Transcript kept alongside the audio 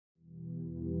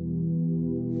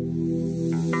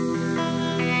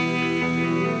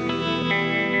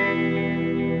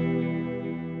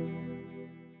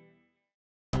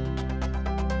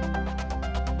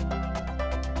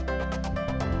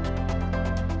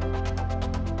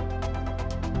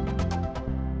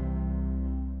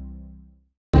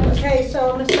Okay, so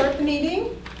I'm going to start the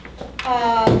meeting.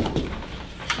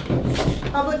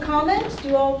 Public comments? Do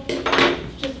you all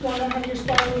just want to have your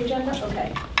spot on the agenda?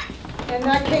 Okay. In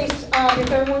that case, if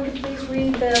everyone could please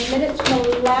read the minutes from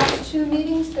the last two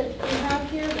meetings that we have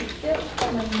here, the 5th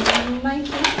and the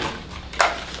 19th.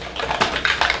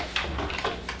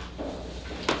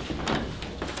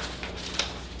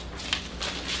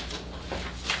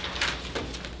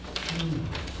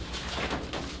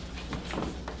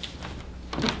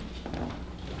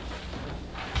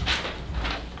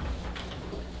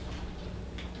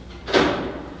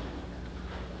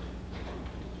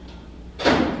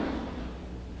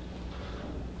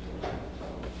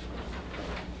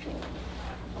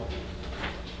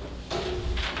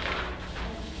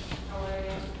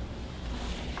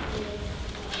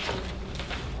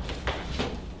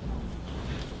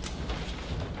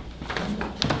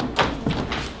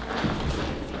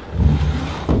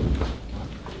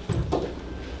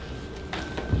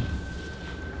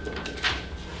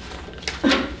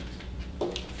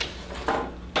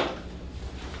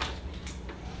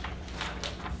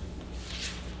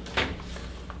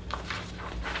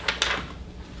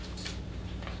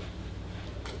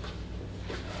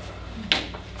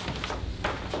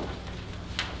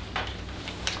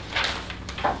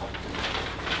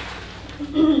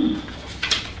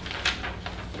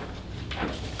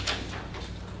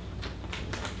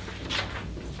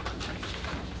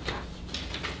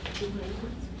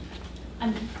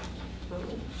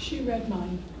 She read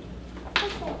mine.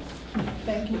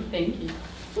 Thank you. Thank you.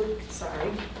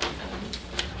 Sorry.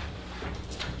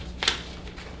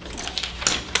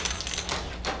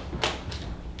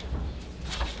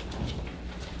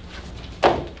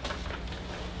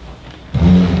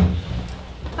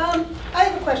 I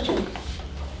have a question.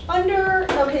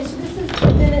 Okay, so this is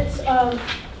the minutes of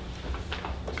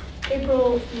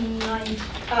April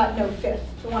 9th, no, 5th,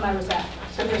 the one I was at.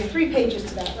 So there's 3 pages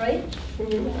to that, right?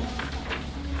 Two.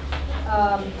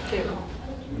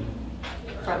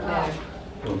 Front back.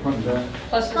 Front and back?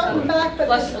 Plus Front and back, but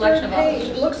plus this election third of page,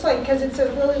 officers. it looks like, because it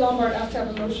says Lily Lombard has to have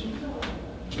a motion.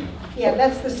 Yeah,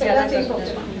 that's the same, Yeah, that's that April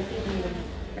doesn't-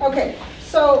 5th. Okay,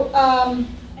 so, let me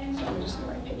just the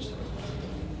right page.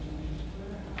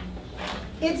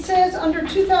 It says under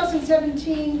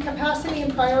 2017 capacity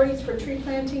and priorities for tree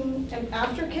planting and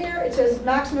aftercare, it says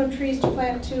maximum trees to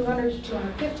plant 200 to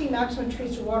 250, maximum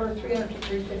trees to water 300 to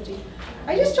 350.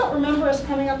 I just don't remember us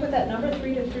coming up with that number,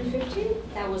 3 to 350.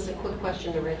 That was a quick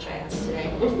question to Rich I asked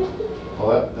today.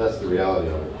 Well, that's the reality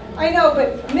of it. I know,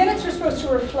 but minutes are supposed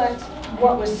to reflect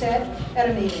what was said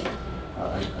at a meeting.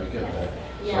 I get that.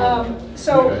 Yeah.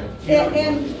 So, Okay.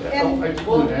 and I just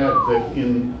want to add that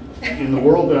in the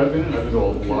world that I've been in, I've been to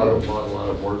a lot of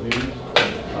board meetings.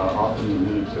 Often the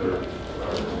minutes are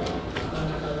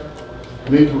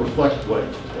made to reflect what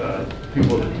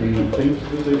people at the meeting think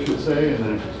that they should say, and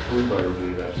then if it's approved by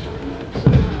everybody, that's what the minutes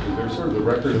say. Because they're sort of the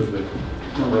record of the,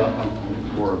 remember,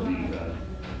 I'm more of the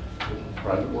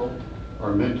private world,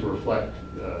 are meant to reflect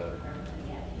the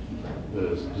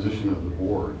position of the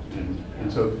board,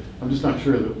 and so I'm just not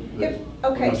sure that.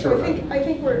 okay, so I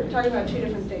think we're talking about 2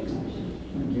 different things.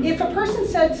 If a person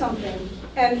said something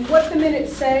and what the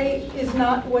minutes say is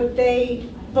not what they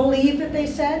believe that they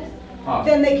said,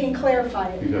 then they can clarify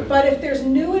it. Exactly. But if there's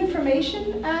new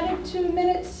information added to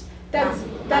minutes, that's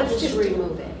just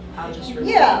remove it. I'll just remove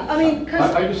it. Yeah, I mean,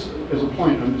 because I just, as a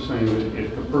point, I'm just saying that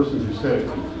if the person who said it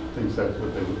thinks that's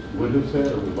what they would have said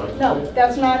or would like to no, say.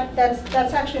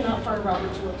 that's actually not part of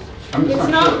Robert's rules. I'm just It's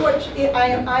not not sure. what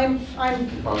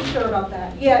I'm sure about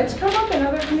that. Yeah, it's come up in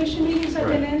other commission meetings I've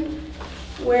been in,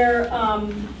 where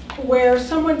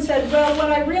someone said, well,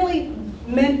 what I really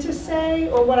meant to say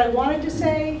or what I wanted to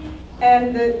say,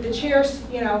 and the chair,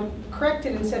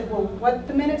 corrected and said, well, what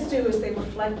the minutes do is they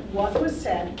reflect what was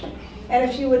said. And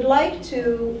if you would like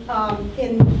to,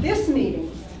 in this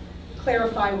meeting,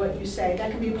 clarify what you say,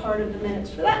 that can be part of the minutes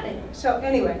for that meeting. So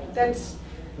anyway, that's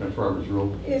Robert's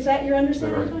rule. is that your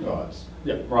understanding? Is that right?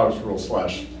 Yeah, Robert's rule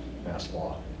 / mass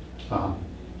law.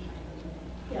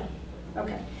 Yeah,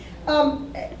 okay.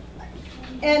 And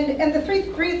the 3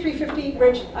 to 350,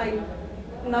 Rich, I'm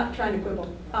not trying to quibble.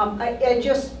 I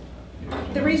just,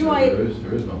 the reason why there is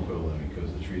no quibbling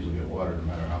because the trees will get watered no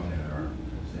matter how many there are.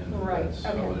 And Right, that's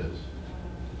how okay. it is.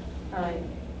 all right.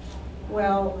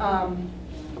 Well, I'm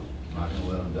not going to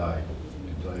let them die. I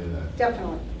can tell you that.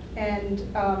 definitely. And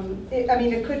I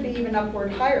mean, it could be even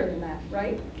upward higher than that,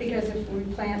 right? Because if we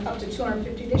plant up to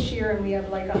 250 this year and we have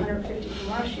like 150 from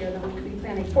last year, then we could be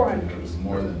planting 400 trees.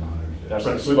 More than 150. That's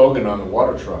the slogan on the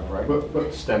water truck, right?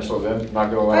 But Stencil then, not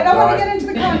gonna let I them don't want to die. get into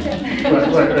the content.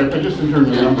 right, but just in terms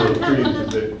of the number of trees,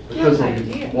 is it because an they'll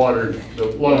be idea. watered, the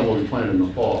lot will be planted in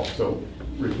the fall, so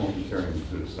Rich won't be carrying them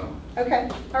through the summer. Okay,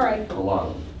 all right, A lot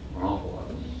of them, an awful lot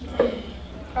of them.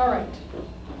 all right.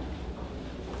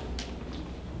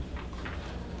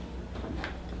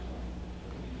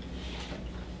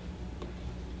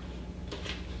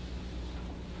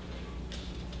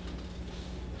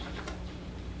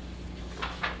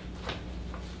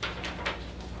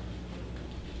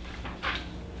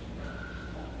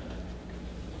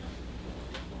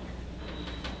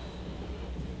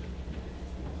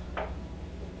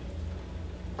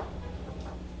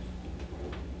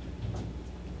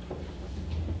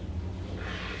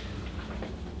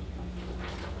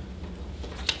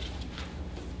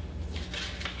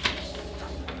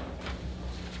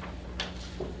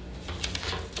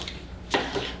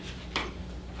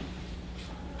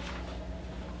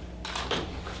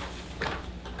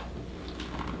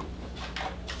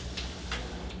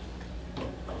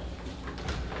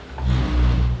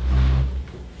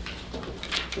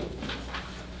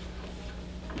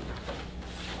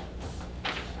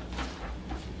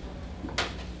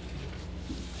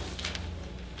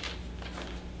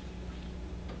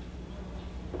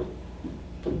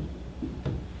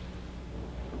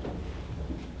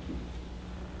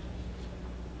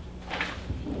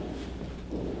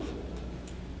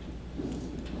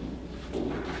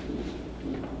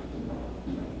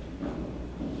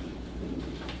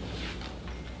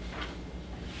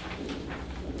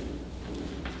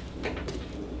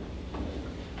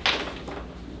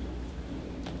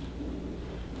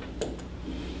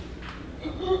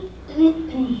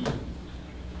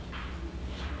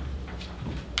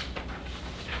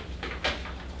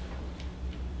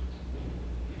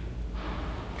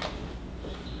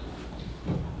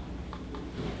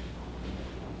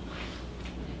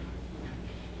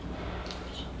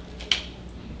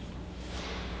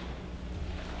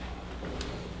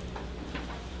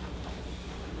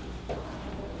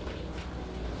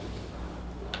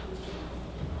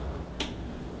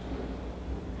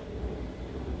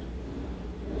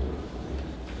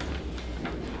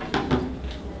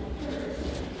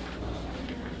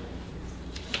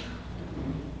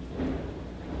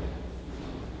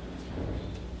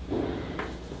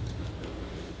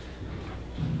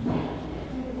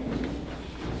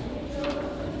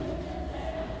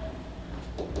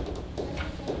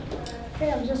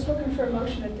 Okay, I'm just looking for a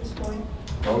motion at this point.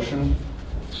 Motion,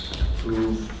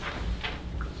 approve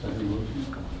Second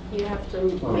motion? You have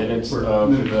to, Oh, minutes for of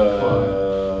minutes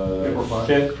the April 5.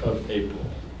 5th of April.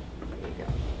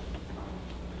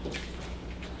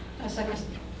 a second.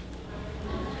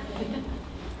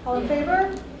 All in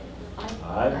favor?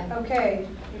 Aye. Okay,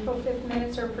 April 5th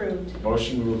minutes are approved.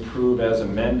 Motion to approve as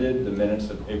amended the minutes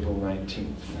of April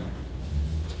 19th.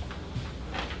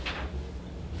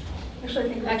 Actually,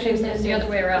 I think. Actually, it's the other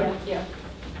way around. Yeah.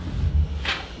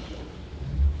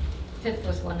 Fifth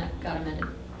was the one that got amended.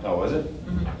 Oh, was it?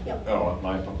 Yep. Oh,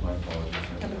 my apologies.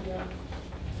 No big deal.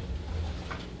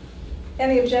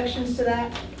 Any objections to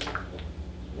that?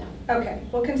 No. Okay,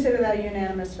 we'll consider that a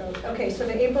unanimous vote. Okay, so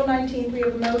the April 19th, we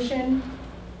have a motion.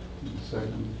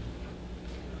 Second.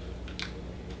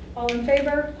 All in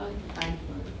favor? Aye.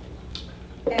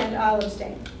 And I'll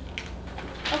abstain.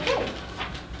 Okay.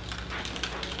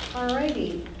 All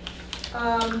righty.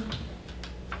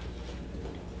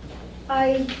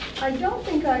 I don't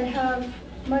think I have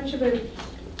much of a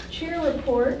chair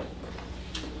report.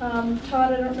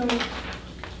 Todd, I don't know.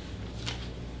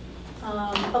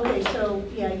 Okay, so,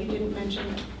 yeah, you didn't mention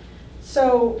it.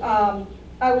 So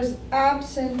I was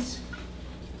absent,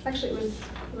 actually it was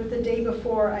the day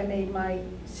before I made my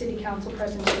city council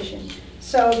presentation.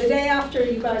 So the day after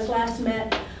you guys last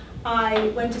met, I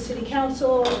went to city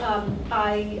council.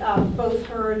 I both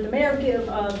heard the mayor give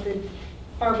the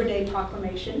Arbor Day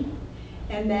proclamation,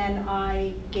 and then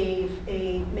I gave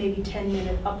a maybe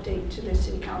 10-minute update to the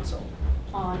city council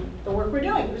on the work we're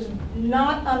doing. It was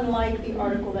not unlike the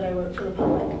article that I wrote for the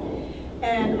public.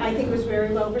 And I think it was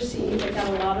very well received. I got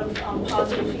a lot of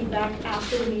positive feedback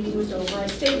after the meeting was over. I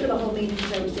stayed for the whole meeting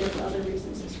because I was there for other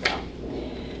reasons as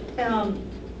well.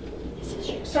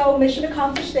 So mission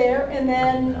accomplished there, and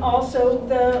then also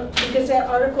the Gazette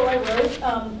article I wrote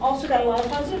also got a lot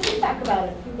of positive feedback about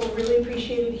it. People really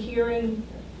appreciated hearing,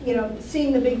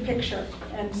 seeing the big picture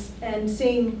and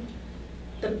seeing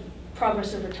the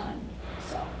progress over time.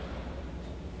 So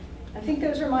I think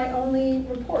those are my only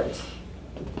reports.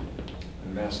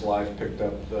 And Mass Live picked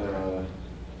up the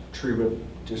tree whip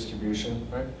distribution,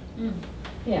 right?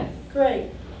 Yes.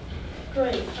 Great,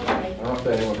 great, okay. I don't know if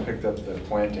anyone picked up the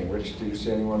planting. Rich, do you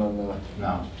see anyone on the? No,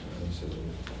 no,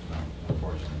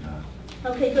 unfortunately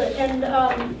not. Okay, good. And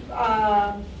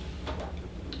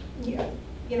yeah,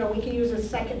 you know, we can use a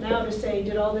second now to say,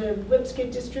 did all the whips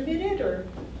get distributed, or?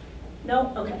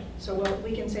 No? Okay, so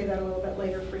we can say that a little bit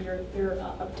later for your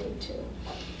update too.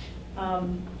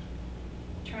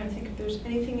 Trying to think if there's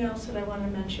anything else that I want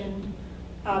to mention.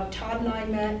 Todd and I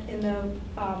met in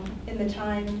the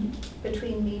time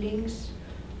between meetings,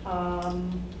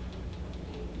 and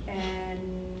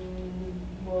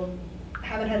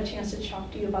haven't had a chance to talk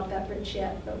to you about that, Rich,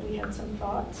 yet, but we had some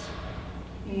thoughts.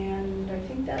 And I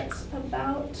think that's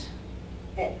about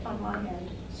it on my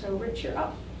end. So Rich, you're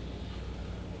up.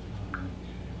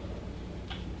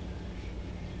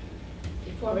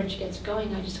 Before Rich gets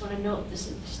going, I just want to note, this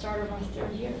is the start of our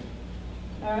 3rd year.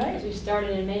 All Because right. we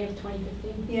started in May of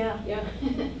 2015. Yeah, Yeah.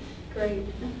 great.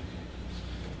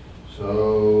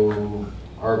 So,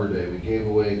 Arbor Day, we gave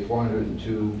away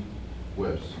 402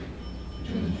 whips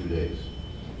between the 2 days.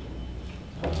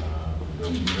 The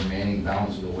remaining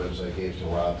balance of the whips I gave to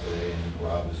Rob today, and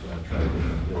Rob is going to try to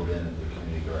build in at the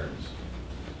community gardens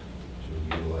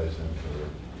to utilize them for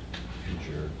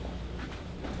future,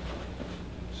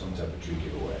 some type of tree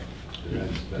giveaway.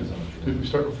 Depends on what you Did we want.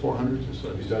 start with 400? Just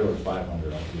so We started with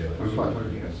 500 altogether. Or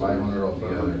 500, yeah. 500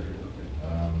 altogether.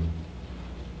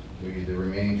 Okay. The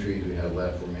remaining trees we had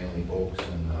left were mainly oaks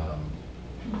and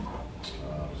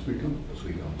Sweet gum?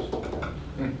 sweet gums.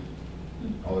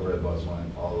 All the red buds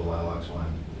went, all the lilacs went.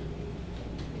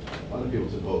 A lot of people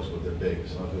took oaks, but they're big.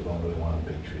 Some people don't really want a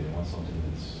big tree. They want something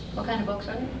that's What kind of books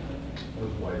are they?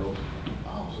 white oak.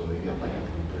 Oh. So they get like to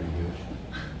be pretty huge,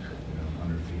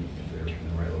 100 feet if they're in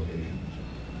the right location.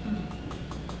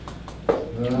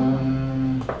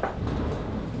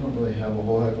 I don't really have a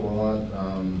whole heck of a lot.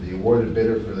 The awarded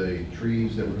bidder for the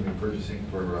trees that we're going to be purchasing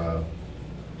for, I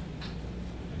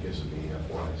guess it'd be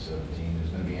FY17, is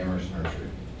going to be Amherst Nursery.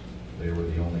 They were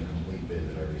the only complete bid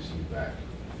that I received back.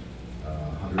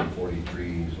 140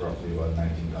 trees, roughly about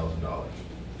 $19,000.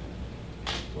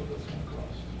 That's what that's going to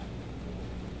cost.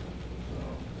 So,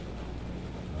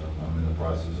 I'm in the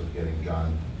process of getting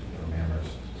John from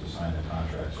Amherst to sign the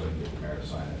contract so I can get the mayor to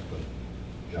sign it, but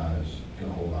John is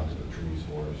going to hold on to the trees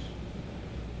for us.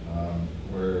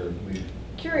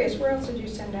 Curious, where else did you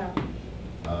send out?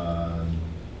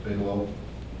 Bigelow,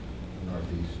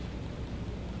 Northeast.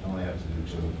 I only have to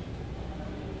do 2.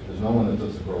 There's no one that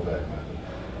does the grow bag method.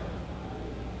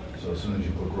 So as soon as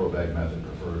you put grow bag method,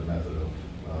 preferred method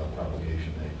of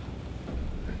propagation,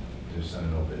 they just send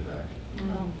an obit back.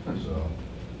 So,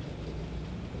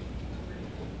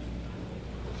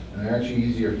 and they're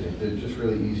actually they're just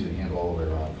really easy to handle all the way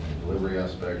around, from the delivery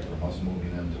aspect, from us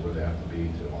moving them to where they have to be,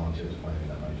 to volunteers planting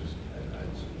them.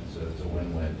 It's a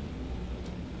win-win.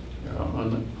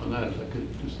 On that, if I could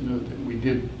just note that we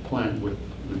did plant with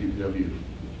the DPW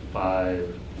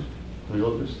 5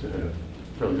 honeylocusts that had a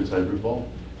fairly good sized root ball.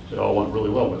 It all went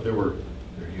really well, but there were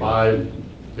 5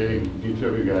 big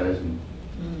DPW guys and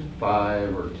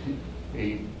 5 or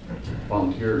 8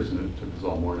 volunteers, and it took us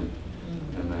all morning.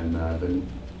 And then the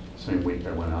same week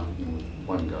I went out and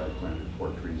one guy planted 4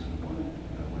 trees in one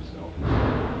myself.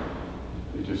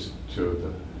 It just showed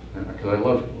the, because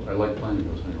I like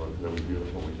planting those honeylocusts. That was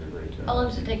beautiful. We did a great job. How long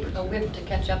does it take a whip to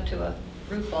catch up to a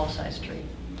root ball sized tree?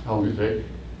 How long did it take?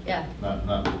 Yeah,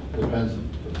 Depends on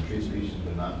the tree species,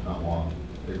 but not long.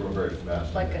 They grow very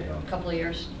fast. like a couple of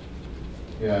years.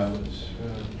 Yeah, it's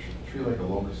a tree like a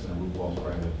locust and a root ball is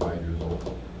probably like 5 years old.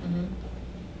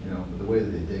 But the way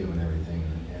that they dig them and everything,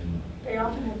 and They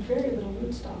often have very little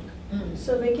rootstock, Mm.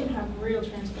 so they can have real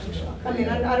transplant shock. I mean,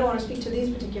 I don't want to speak to these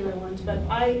particular ones, but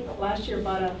I last year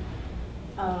bought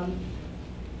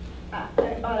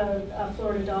a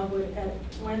Florida dogwood at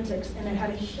Lennox, and it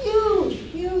had a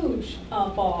huge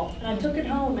ball. And I took it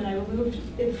home and I removed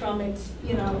it from its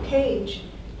cage,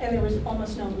 and there was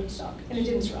almost no rootstock, and it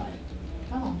didn't survive.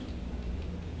 Oh.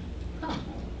 Huh.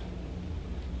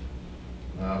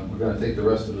 we're going to take the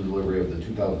rest of the delivery of the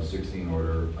 2016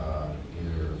 order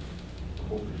either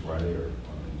hopefully Friday or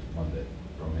Monday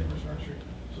from Amherst Nursery.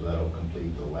 So that'll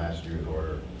complete the last year's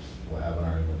order. We'll have in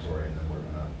our inventory, and then we're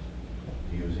going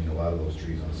to be using a lot of those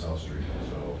trees on South Street.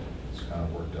 So it's kind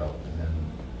of worked out. And then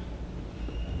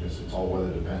I guess it's all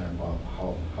weather dependent on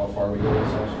how far we go on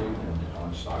South Street and how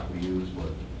much stock we use,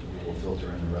 but we'll filter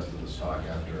in the rest of the stock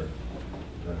after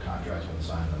the contract's been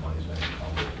signed and the money's been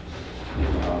encumbered.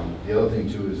 The other thing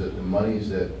too is that the monies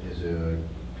that is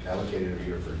allocated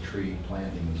here for tree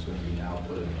planting is going to be now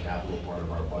put in the capital part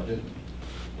of our budget,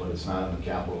 but it's not in the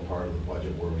capital part of the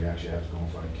budget where we actually have to go in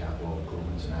front of capital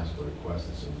improvements and ask for requests.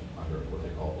 It's under what they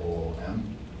call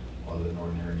OOM, other than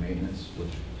ordinary maintenance, which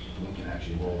we can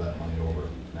actually roll that money over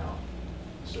now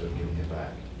instead of giving it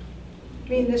back.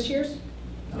 You mean this year's?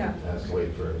 No. It has to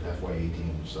wait for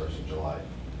FY18, which starts in July.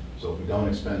 So if we don't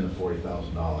expend the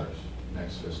 $40,000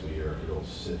 next fiscal year, it'll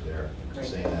sit there,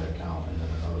 stay in that account, and then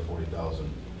another 40,000.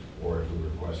 Or if we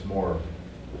request more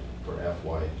for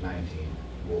FY19,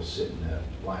 will sit in that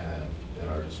line item at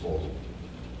our disposal.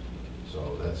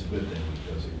 So that's a good thing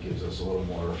because it gives us a little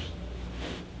more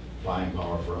buying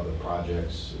power for other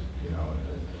projects, you know,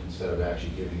 instead of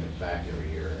actually giving it back every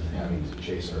year and having to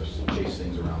chase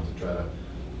things around to try to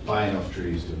buy enough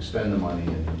trees to expend the money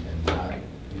and not,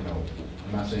 you know,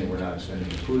 I'm not saying we're not expending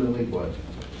it prudently, but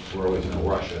we're always in a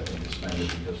rush, I think, to spend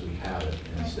it because we have it.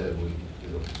 And instead,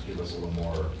 it'll give us a little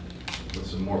more, with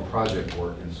some more project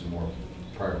work and some more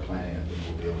prior planning, I think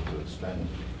we'll be able to expend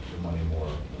the money more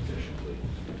efficiently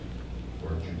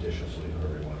or judiciously,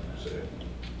 however you want to say it.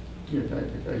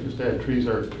 Yeah, I just add, trees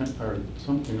are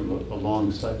something of a long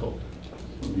cycle.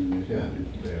 I mean, Yeah,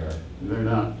 they are. they're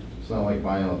not. It's not like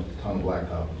buying a ton of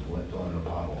blacktop and filling in a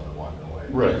pothole and then walking away.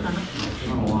 Right. It's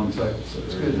not a long cycle, so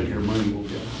it's good that your money will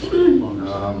get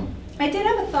longer. I did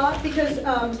have a thought because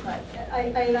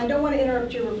I don't want to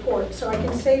interrupt your report, so I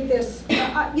can save this.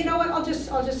 You know what? I'll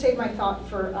just save my thought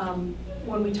for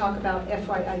when we talk about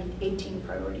FY18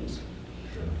 priorities.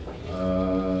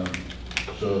 Sure.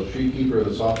 So Tree Keeper,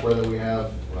 the software that we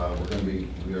have,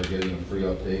 we are getting a free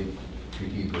update. Tree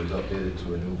Keeper is updated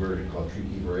to a new version called Tree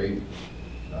Keeper 8. It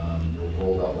was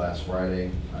rolled out last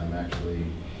Friday. I'm actually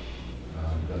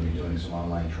going to be doing some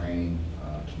online training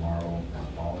tomorrow and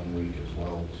the following week as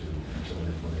well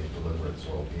when they deliver it. So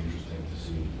it'll be interesting to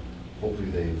see.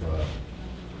 Hopefully they've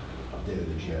updated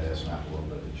the GIS map a little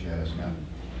bit. The GIS map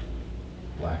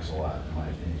lacks a lot, in my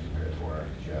opinion, compared to our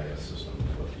GIS system,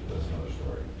 but that's another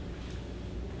story.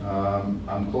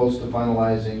 I'm close to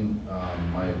finalizing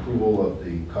my approval of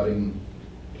the cutting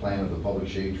plan of the public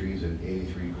shade trees at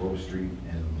 83 Grove Street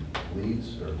in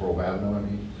Leeds, or Grove Avenue, I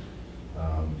mean.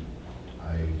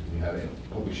 We had a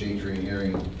public shade tree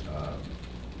hearing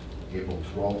April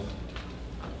 12th,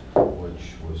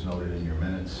 which was noted in your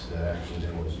minutes that actually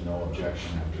there was no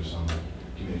objection after some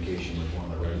communication with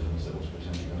one of the residents that was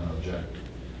potentially going to object.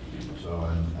 So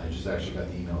I just actually got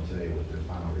the email today with the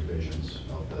final revisions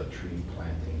of the tree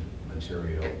planting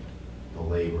material, the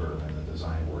labor, and the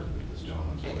design work that this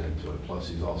gentleman's put into it. Plus,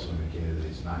 he's also indicated that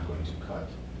he's not going to cut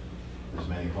as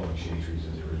many public shade trees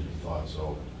as he originally thought.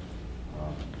 So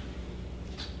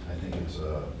I think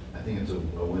it's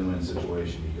a win-win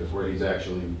situation because where he's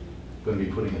actually going to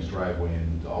be putting his driveway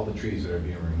in, all the trees that are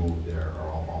being removed there are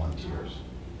all volunteers.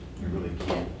 You really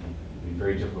can't. It'd be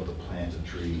very difficult to plant a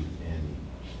tree in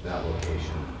that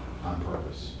location on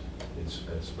purpose.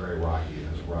 It's very rocky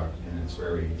and it's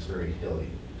very hilly.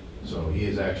 So he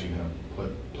is actually going to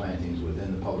put plantings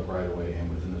within the public right of way and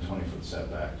within the 20-foot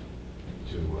setback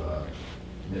to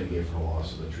mitigate for the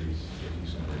loss of the trees that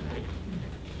he's going to remove.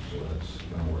 So that's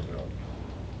going to work out.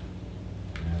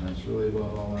 And that's really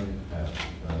about all I have.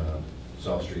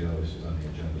 South Street obviously is on the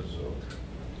agenda, so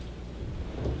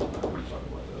I'm not going to talk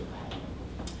about that.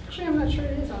 Actually, I'm not sure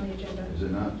it is on the agenda. Is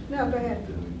it not? No, go ahead.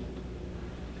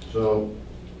 So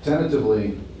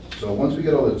tentatively, so once we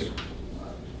get all this,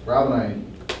 Rob and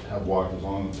I have walked as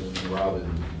long as Rob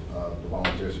and the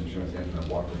volunteers from Northampton have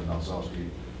walked up and down South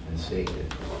Street and staked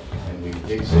it. And we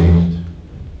dig saved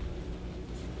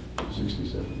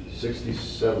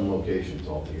 67 locations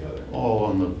altogether. All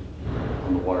on the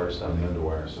wire side. On the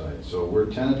underwire side. So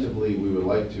we would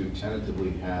like to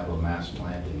tentatively have a mass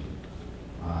planting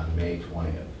on May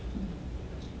 20th,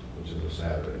 which is a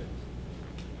Saturday.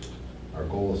 Our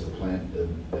goal is to plant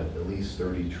at least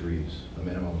 30 trees, a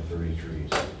minimum of 30 trees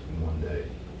in one day.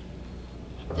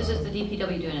 This is the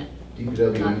DPW doing it?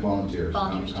 DPW and volunteers,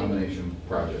 Volunteers too. combination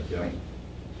project, yeah.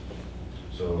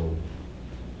 So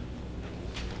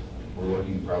we're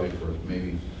looking probably for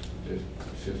maybe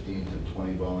 15 to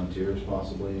 20 volunteers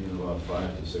possibly, and about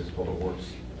 5 to 6 public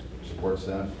works support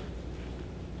staff.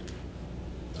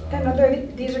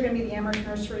 And these are going to be the Amherst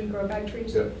Nursery grow bag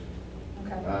trees? Yep.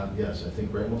 Okay. Yes, I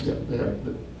think Ray wants Yeah, it.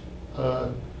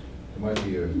 there Might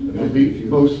be a be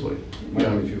mostly. Might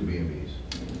Yeah. be a few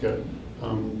B&Bs. Got,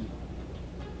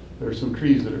 there are some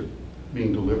trees that are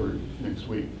being delivered next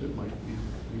week that might be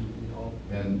all.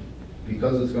 And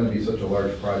because it's going to be such a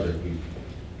large project, we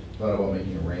thought about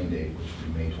making a rain date, which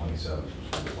would be May 27th,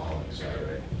 which is the following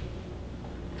Saturday,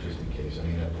 just in case. I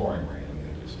mean, pouring rain. I mean,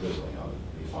 if it's drizzling out,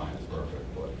 it'd be fine. It's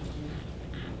perfect. But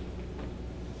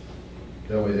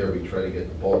that way, there we try to get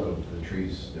the bulk of the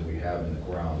trees that we have in the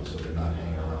ground, so they're not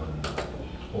hanging around in a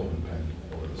holding pen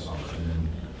over the summer. And then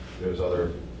there's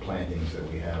other plantings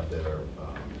that we have that are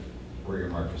were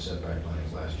earmarked for setback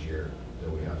plantings last year that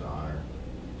we have to honor.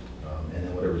 And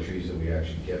then whatever trees that we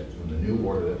actually get from the new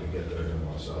order that we get that are going to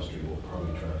go on South Street, we'll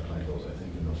probably try to plant those, I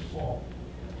think, in the fall.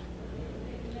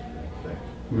 thing.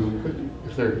 We could,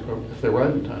 if they're right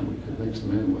in time, we could mix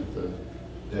them in with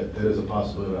the, That is a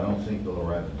possibility, but I don't think they'll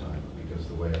arrive in time, because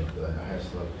the way, I have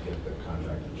to get the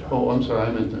contracted job. oh, I'm sorry,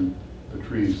 I meant the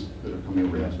trees that are coming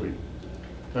over next week.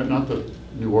 Not the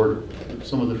new order,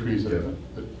 some of the trees that,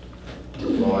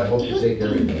 Well, I hope to take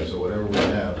everything, so whatever we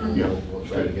have, Yeah. we'll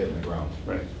try to get in the ground.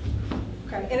 right.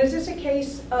 Okay, and is this a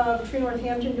case of Tree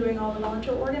Northampton doing all the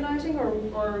volunteer organizing, or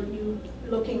are you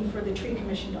looking for the tree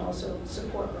commission to also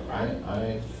support with that?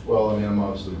 Well, I mean, I'm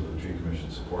obviously with the tree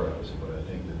commission support, obviously, but I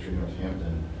think the Tree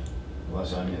Northampton,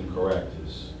 unless I'm incorrect,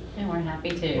 is And we're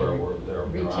happy where to they're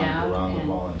reach around out the and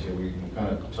volunteer. We can kind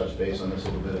of touch base on this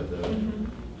a little bit at the Mhm.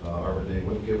 Arbor Day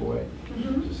whip giveaway,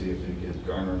 Mhm. to see if we could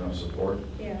garner enough support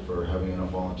Yeah. for having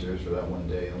enough volunteers for that one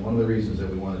day. And one of the reasons that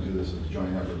we want to do this as a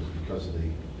joint effort is because of the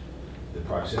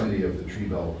proximity of the tree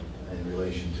belt in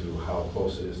relation to how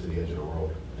close it is to the edge of the road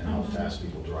and how Mhm. fast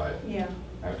people drive. Yeah,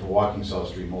 After walking South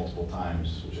Street multiple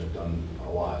times, which I've done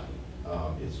a lot,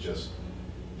 it's just,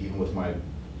 even with my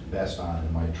vest on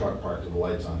and my truck parked with the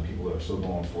lights on, people are still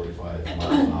going 45 miles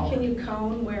an hour. can you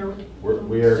cone where?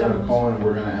 We are going to zones? cone, and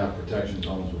we're going to have protection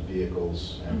zones with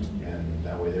vehicles, Mhm. and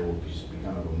that way there will be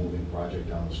kind of a moving project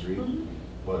down the street. Mhm.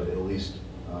 But at least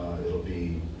it'll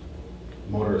be,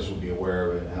 motorists will be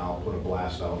aware of it, and I'll put a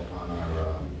blast out on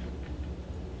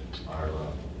our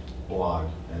blog,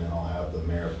 and then I'll have the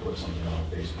mayor put something on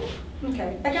Facebook.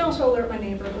 Okay, I can also alert my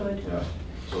neighborhood. Yeah,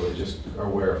 so they just are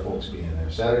aware of folks being there.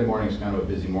 Saturday morning is kind of a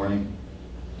busy morning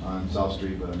on South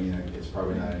Street, but I mean, it's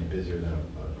probably not any busier than a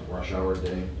rush hour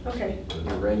day. Okay,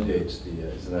 The rain dates,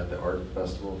 isn't that the art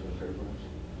festival for the fairgrounds?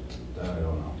 That I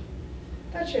don't know.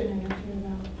 that shouldn't interfere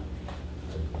though.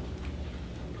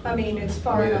 I mean, it's I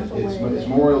far mean, enough away. It's that-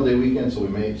 Memorial Day weekend, so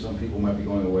some people might be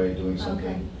going away doing Okay.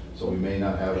 something. So we may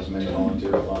not have as many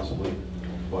volunteers possibly,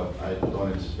 but I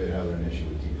don't anticipate having an issue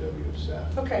with DPW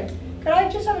staff. Okay, could I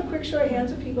just have a quick show of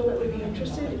hands of people that would be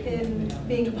interested in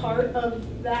being a part of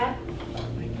that?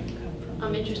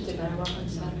 I'm interested, but I work on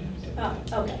Saturday. Oh,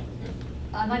 okay.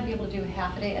 I might be able to do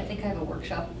half a day. I think I have a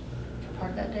workshop for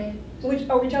part of that day, Which,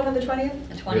 are we talking about the 20th?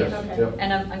 the 20th. Yes, Okay. yep.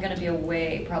 And I'm going to be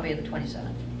away probably the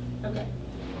 27th. Okay.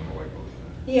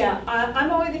 Yeah, I'm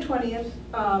away the 20th.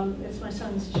 It's my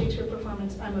son's Shakespeare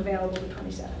performance. I'm available the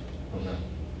 27th. Okay.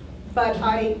 But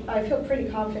I feel pretty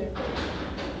confident that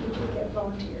we can get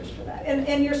volunteers for that.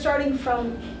 And you're starting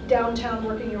from downtown,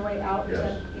 working your way out? is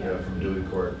Yes, that- yeah, from Dewey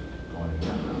Court going.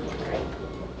 Great.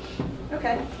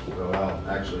 Okay, Well,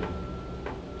 actually,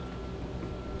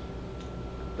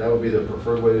 that would be the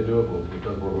preferred way to do it, but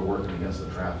because we're working against the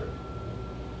traffic.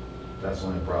 That's the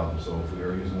only problem. So if we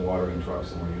are using watering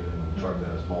trucks and we're using a truck that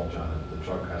has mulch on it, the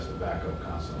truck has to back up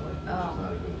constantly, which Oh. is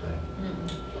not a good thing.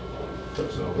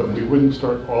 Mm-mm. So, But we wouldn't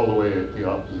start all the way at the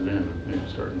opposite end, maybe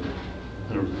starting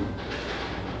at a, or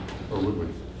would we?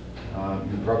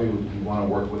 You probably would want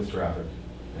to work with traffic.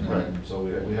 And then- Right. So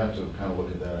we have to kind of look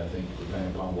at that, I think,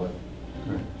 depending upon what.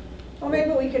 Right. well,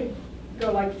 maybe we could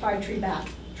go like 5 tree back.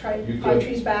 Try You 5 could.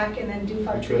 trees back and then do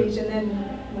 5 You could. trees and then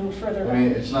move further I mean,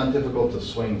 back. it's not difficult to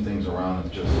swing things around,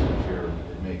 it's just if it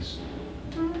makes,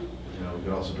 Mhm. we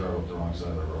could also drive up the wrong side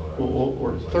of the road.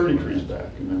 Or 30 trees back,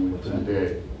 and then What's within a that?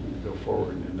 day, we could go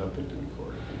forward and end up at Dewey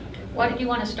Court. Why did you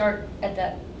want to start at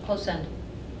that close end?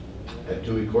 At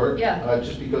Dewey Court? Yeah.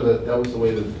 Just because that was the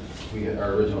way that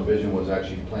our original vision was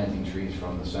actually planting trees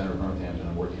from the center of Northampton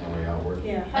and working our way outward.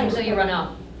 Yeah. Until you run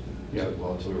out. Yeah.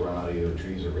 Well, until we run out of either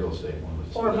trees or real estate. one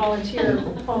Or of the- volunteer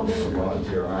homes. Or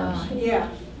volunteer arms. Yeah.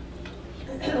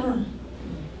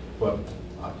 But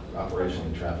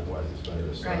operationally, traffic-wise, it's better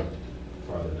to start Right.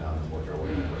 farther down and work our way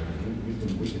in.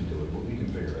 We can do it, but we can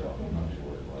figure it out. I'm not too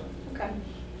worried about it. Okay.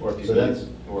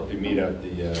 Or if you meet at the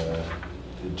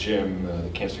gym, the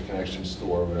Cancer Connection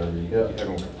store, whatever, Yeah.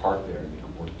 everyone can park there and you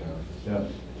can work down. Yeah.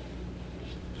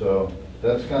 So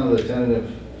that's kind of the tentative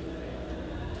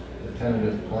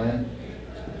plan.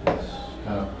 It's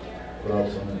kind of put out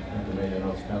some information. I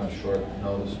know it's kind of short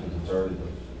notice because it's already the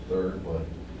 3rd, but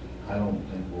I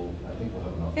think we'll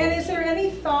have enough. And is there any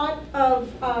thought of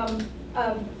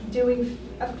doing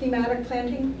a thematic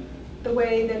planting, the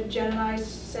way that Jen and I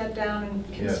sat down and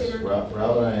Yes, considered? Rob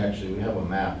and I actually, we have a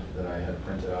map that I had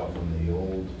printed out from the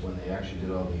old, when they actually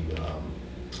did all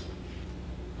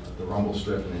the rumble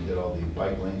strip and they did all the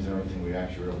bike lanes and everything. We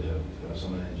actually were able to have,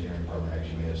 some of the engineering department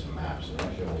actually made us some maps. So we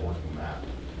actually have a working map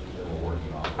that we're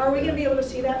working on. Are we going to be able to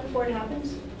see that before it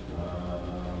happens?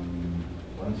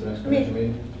 When's the next I mean- commission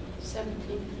meeting?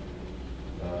 17th.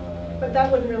 But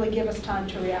that wouldn't really give us time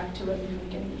to react to it in the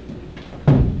beginning.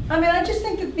 I mean, I just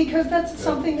think that because that's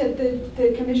something that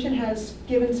the commission has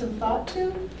given some thought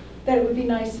to, that it would be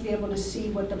nice to be able to see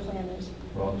what the plan is.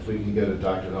 Well, if we can get it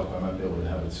doctored up, I might be able to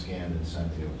have it scanned and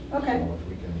sent to you. Okay. So if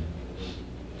we can,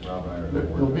 Rob and I are gonna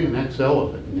work. There'll be an Excel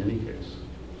of it in any case.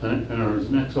 And there's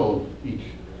an Excel of each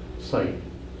site.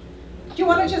 Do you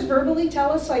want to just verbally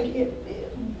tell us, like,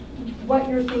 what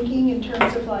you're thinking in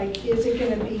terms of, like, is it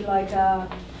going to be like,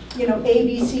 you know,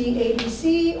 ABC,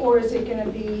 ABC, or is it going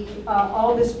to be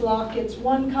all this block gets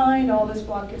one kind, all this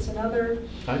block gets another?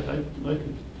 I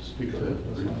could speak to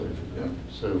that briefly. Yeah.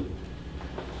 So,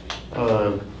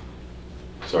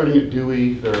 starting at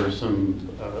Dewey, there are some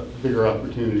bigger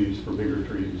opportunities for bigger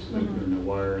trees that are in the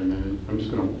wire, and then I'm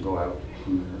just going to go out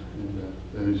from there.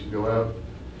 And then as you go out,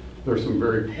 there are some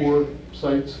very poor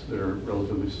sites that are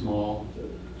relatively small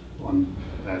on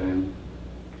that end.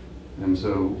 And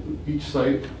so each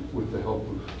site, with the help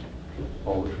of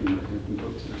all the tree Northampton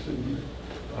folks that are sitting here,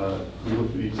 we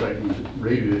looked at each site and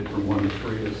rated it from 1 to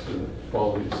 3 as to the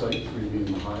quality of the site, 3 being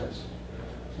the highest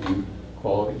in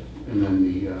quality. And then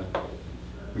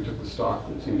we took the stock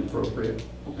that seemed appropriate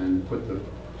and put the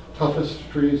toughest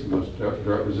trees, the most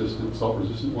drought resistant, salt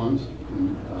resistant ones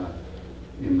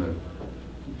in the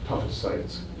toughest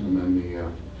sites. And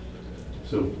then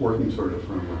so working sort of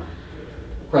from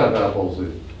crab apples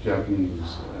at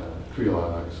Japanese tree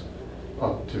lilacs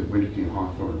up to winter king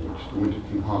hawthorn, which the winter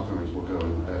king hawthorns will go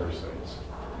in the better sites.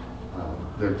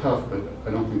 They're tough, but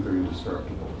I don't think they're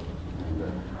indestructible.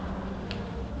 And,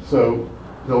 so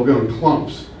they'll go in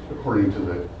clumps according to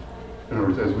in other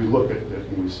words, as we look at it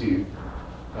and we see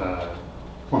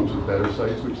clumps of better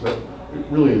sites, which are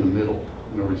really in the middle.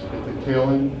 In other words, at the tail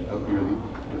end, out near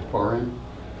the far end,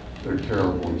 they're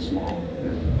terrible and small.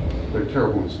 And they're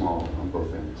terrible and small on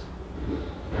both ends.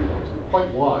 They're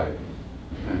quite wide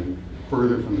and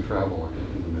further from the travel lane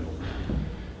in the middle.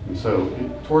 And so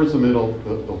towards the middle,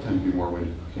 they'll tend to be more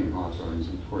winter king hawthorns,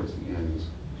 and towards the ends,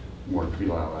 more tree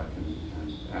lilac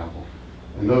and apple.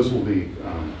 And those will be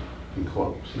in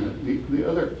clumps. The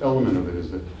other element of it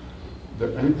is that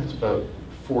I think that's about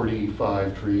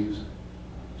 45 trees,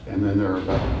 and then there are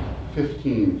about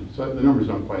 15, so the numbers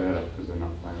don't quite add up because they're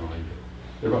not finalized.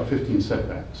 There are about 15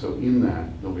 setbacks, so in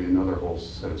that, there'll be another whole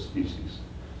set of species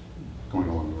going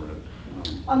along the road.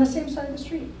 On the same side of the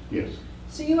street? Yes.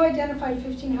 So you identified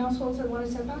 15 households that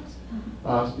wanted setbacks?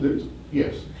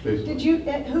 Yes. Basically. Did you,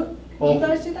 you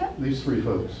guys do that? These 3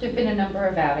 folks. There've been a number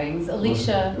of outings,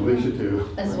 Alicia too.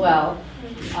 as well.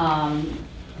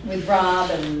 With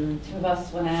Rob and 2 of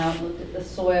us went out, looked at the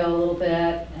soil a little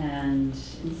bit and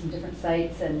in some different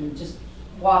sites and just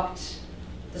walked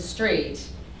the street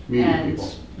and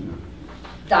people. Yeah.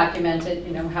 documented,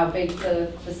 you know, how big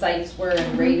the sites were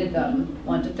and rated them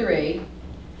 1 to 3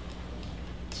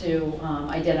 to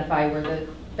identify where the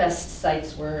best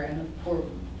sites were and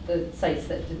the sites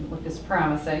that didn't look as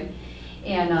promising.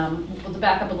 And well, to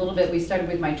back up a little bit, we started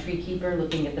with my tree keeper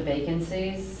looking at the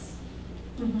vacancies.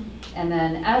 And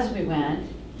then as we went,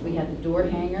 we had the door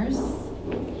hangers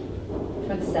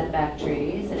for the setback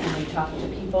trees, and we talked to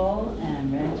people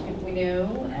and ran to people we knew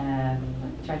and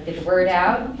tried to get the word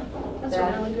out. That's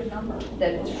a really good number.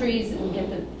 That trees, and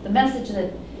get the message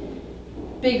that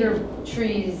bigger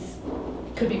trees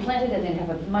could be planted and they'd have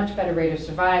a much better rate of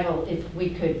survival if we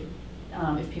could,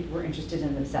 if people were interested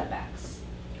in the setbacks.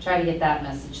 Try to get that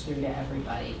message through to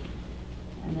everybody.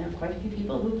 And there are quite a few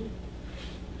people who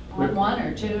want 1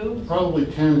 or 2. Probably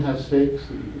 10 have stakes.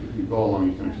 If you go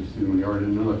along, you can actually see them in the yard.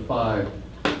 And another 5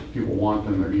 people want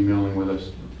them. They're emailing with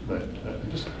us. But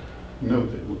just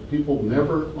note that people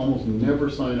almost never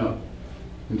sign up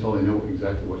until they know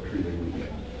exactly what tree they would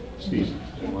get. Species.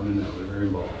 They want to know. They're very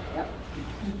involved. Yep.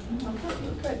 Okay,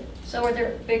 good. So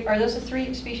are those the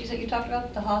 3 species that you talked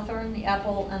about? The hawthorn, the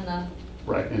apple, and the...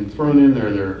 Right, and thrown in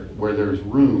there, where there's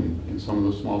room in some of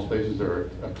those small spaces, there are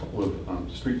a couple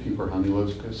of street keeper honey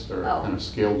locusts. They're kind of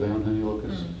scaled down honey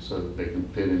locusts so that they can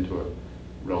fit into a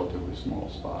relatively small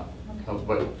spot. Okay.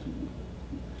 But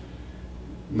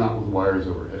not with wires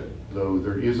overhead, though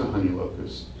there is a honey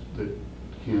locust that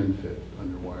can fit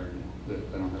under wire now.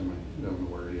 I don't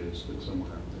know where it is, but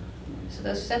somewhere out there. So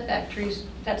those setback trees,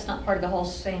 that's not part of the whole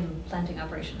same planting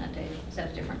operation that day? Is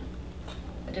that a different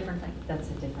thing? That's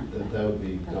a different thing. That would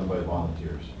be done by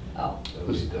volunteers. Oh. That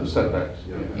would be done The setbacks.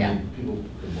 Yeah. Yeah. I mean, people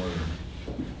could more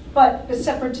than. But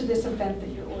separate to this event that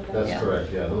you're organizing? That's Yeah.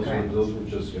 correct, yeah. Correct. Those were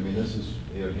just, I mean, this is,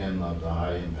 again, the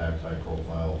high impact, high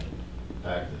profile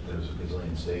fact that there's a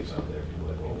gazillion stakes out there. People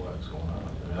are like, oh, what's going on?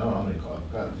 I mean, I don't know how many calls.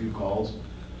 I've got a few calls,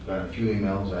 got a few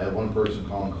emails. I had one person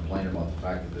call and complain about the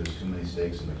fact that there's too many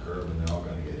stakes in the curb and they're all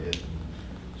gonna get hit,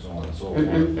 and so on and so forth.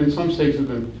 And some stakes have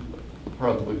been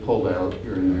probably pulled out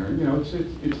here and there. You know,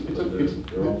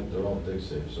 They're all dig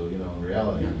safe. So, you know, in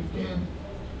reality,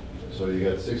 So you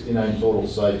got 69 total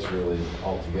sites really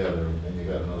altogether, and you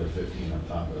got another 15 on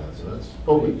top of that, so that's.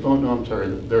 Oh, no, I'm sorry,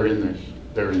 they're in there,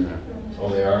 they're in there. Oh,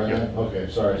 they are in Yeah. there? Okay,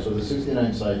 sorry, so the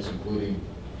 69 sites including,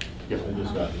 Yeah. I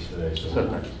just got this today, so.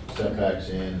 Setbacks. Setbacks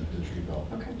and the tree belt.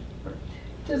 Okay. Right.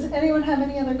 Does anyone have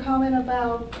any other comment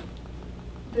about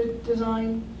the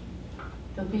design?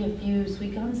 There'll be a few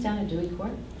sweet gums down at Dewey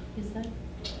Court, is that?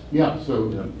 Yeah, so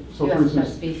You for asked about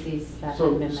instance, species that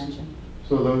so- have been mentioned.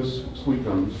 so those sweet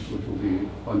gums, which will be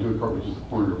on Dewey Court, which is the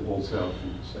corner of Old South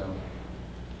and South,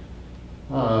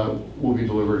 will be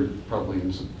delivered probably in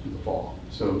the fall.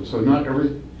 So not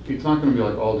it's not gonna be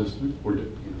like all just, we're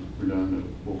done, and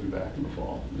we'll be back in the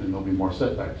fall. And there'll be more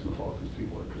setbacks in the fall because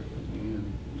people are trickling in.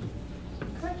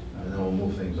 Okay. And then we'll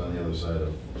move things on the other side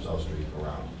of South Street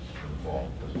around in the fall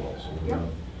as well. So we're gonna,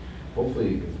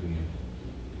 hopefully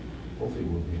we'll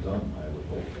be done, I would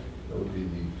hope. That would be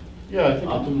the Yeah, I think.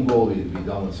 optimum goal would be to be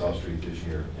done with South Street this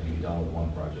year and be done with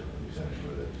one project and be finished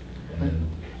with it. And then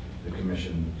the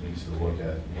commission needs to look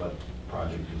at what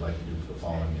project you'd like to do for the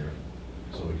following year,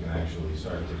 so we can actually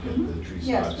start to get the tree stock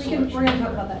Yes, we're selection. going to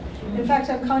talk about that. In fact,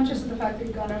 I'm conscious of the fact that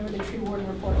we've gone over the tree warden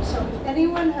report. So if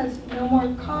anyone has no more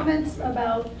comments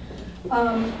about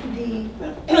the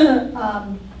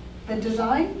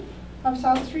design of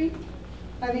South Street,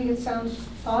 I think it sounds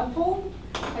thoughtful.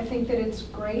 I think that it's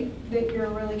great that you're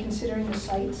really considering the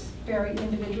sites very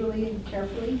individually and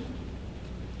carefully.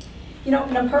 You know,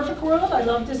 in a perfect world, I'd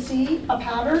love to see a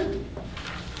pattern,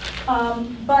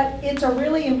 but it's a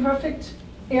really imperfect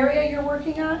area you're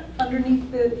working at underneath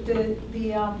the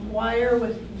wire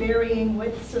with varying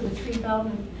widths of the tree belt.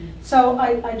 And so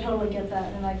I totally get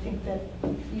that, and I think that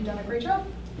you've done a great job.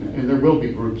 And there will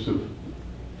be groups of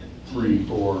 3,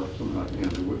 4, something like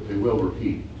that. They will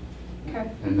repeat.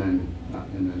 Okay, And then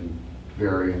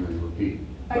vary and then repeat.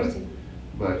 I see.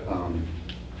 But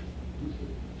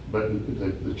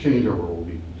the changeover will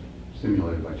be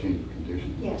stimulated by change of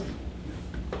conditions. Yes.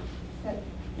 That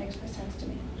makes no sense to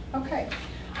me. Okay.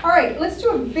 All right, let's do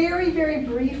a very, very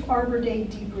brief Arbor Day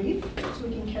debrief so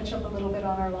we can catch up a little bit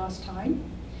on our lost time.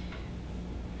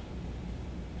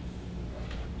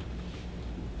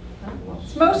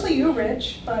 It's mostly you,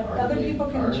 Rich, but other people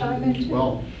can chime in too.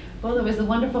 Well, Well, there was a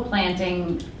wonderful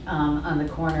planting on the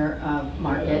corner of Yeah, that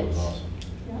Market was awesome.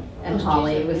 and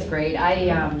Holly. It was great.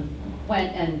 I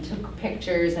went and took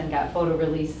pictures and got photo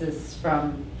releases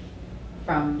from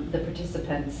the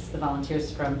participants, the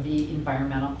volunteers from the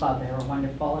environmental club. They were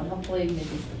wonderful, and hopefully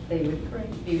maybe they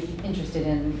would be interested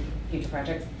in future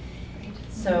projects.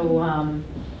 So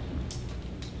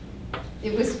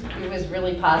it was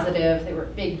really positive. They were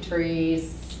big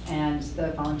trees, and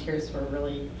the volunteers were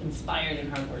really inspired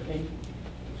and hardworking.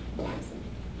 It was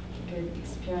a good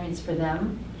experience for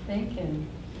them, I think, and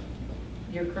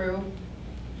your crew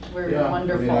were Yeah,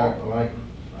 wonderful. I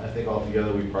think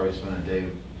altogether we probably spent a day,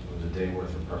 it was a day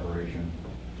worth of preparation,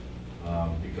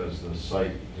 because the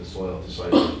soil at the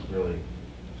site was really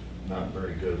not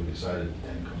very good. We decided,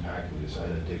 and compacted, we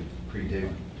decided to pre-dig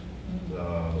the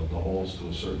holes to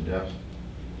a certain depth.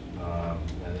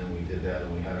 And then we did that,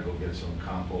 and we had to go get some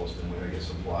compost, and we had to get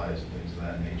supplies and things of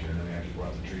that nature. And then we actually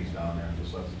brought the trees down there and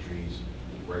just left the trees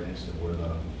right next to where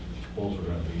the holes were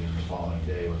gonna be. And the following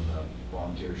day, when the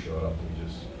volunteers showed up, we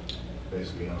just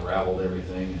basically unraveled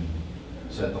everything and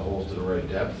set the holes to the right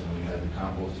depth. And we had the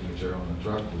composting material in the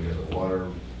truck, we had the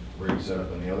water rig set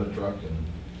up in the other truck, and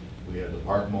we had the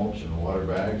park mulch and the water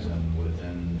bags. And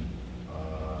within,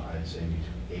 I'd say between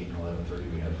 8 and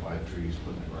 11:30, we had 5 trees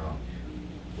put in the ground.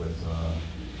 With, I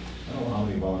don't know how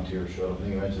many volunteers showed up. I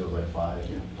think eventually it was like 5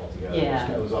 altogether.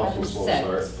 Yeah. It was also a slow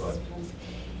start, but.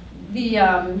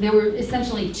 There were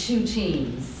essentially 2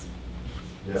 teams.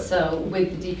 Yeah. So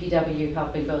with the DPW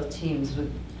helping both teams, with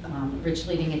Rich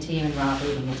leading a team and Rob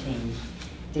leading a team,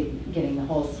 getting the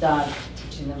holes dug,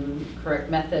 teaching them the correct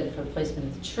method for placement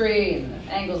of the tree and the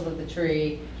angles of the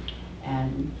tree,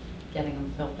 and getting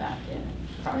them filled back in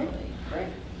properly. Great.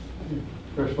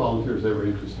 fresh volunteers, they were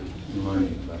interested in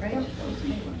learning about Great. that. That was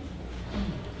interesting.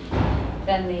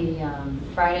 Then the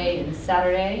Friday and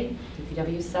Saturday,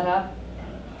 DPW set up,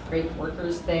 great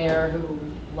workers there who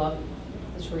love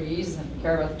the trees and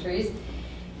care about the trees.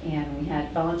 And we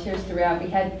had volunteers throughout. We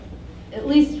had at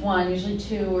least one, usually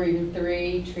 2 or even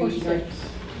 3 trees.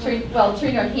 Tree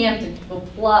Northampton people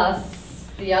plus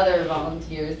the other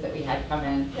volunteers that we had come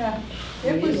in. Yeah,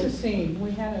 it was a scene.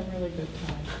 We had a really good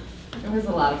time. It was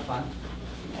a lot of fun.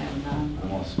 And I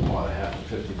almost bought a half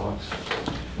for $50.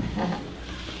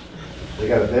 They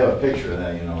have a picture of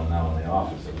that, you know, now in the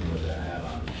office of me with that hat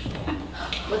on.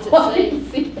 What's it well, say?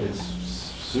 see. It's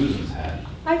Susan's hat.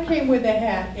 I came with a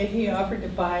hat and he offered to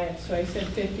buy it, so I said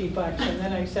 $50, and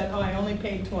then I said, oh, I only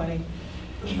paid 20.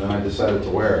 And then I decided to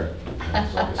wear it.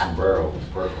 It's like a sombrero, it was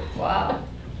perfect. Wow.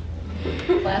 We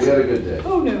had a good day.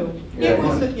 Who knew? Yeah, It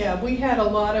was, right. yeah, we had a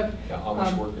lot of. The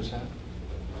Amish worker's hat?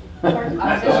 Pardon? Is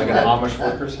that like an Amish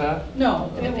worker's hat?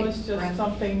 No, it Big was just brand.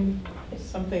 something,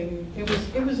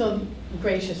 it was a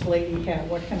gracious lady hat,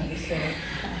 what can I say?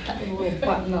 With a little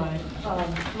button on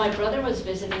it. My brother was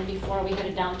visiting before we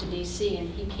headed down to DC, and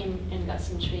he came and got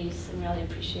some trees and really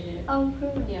appreciated it. Oh,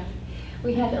 good. Yeah.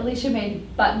 We had, Alicia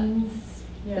made buttons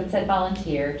Yeah. that said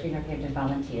volunteer, to Northampton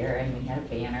volunteer, and we had a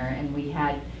banner, and we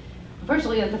had,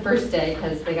 unfortunately at the first day,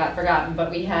 because they got forgotten, but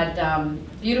we had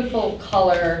beautiful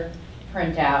color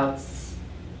printouts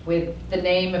with the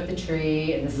name of the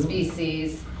tree and the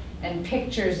species, and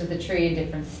pictures of the tree in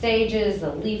different stages,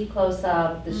 the leaf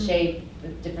close-up, the shape, the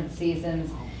different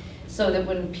seasons, so that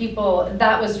when people,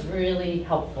 that was really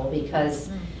helpful,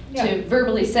 because Yeah. to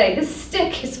verbally say, this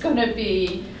stick is going to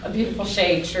be a beautiful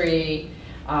shade tree,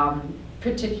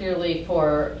 particularly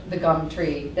for the gum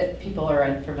tree that people are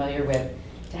unfamiliar with,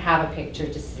 to have a picture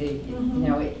to see, you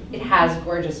know, it has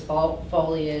gorgeous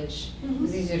foliage. It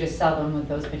was easier to sell them with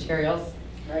those materials.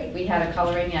 Great. We had a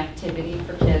coloring activity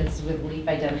for kids with leaf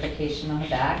identification on the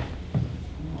back.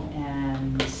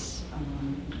 And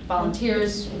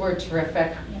volunteers were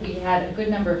terrific. We had a good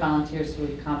number of volunteers who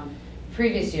had come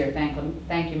previous year.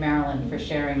 Thank you, Marilyn, for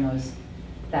sharing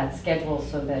that schedule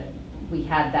so that we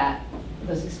had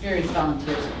those experienced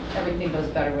volunteers. Everything goes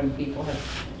better when people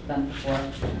have done before. I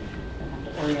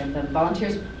have to orient them.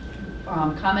 Volunteers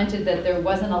commented that there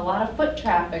wasn't a lot of foot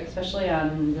traffic, especially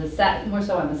on more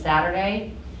so on the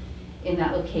Saturday in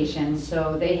that location.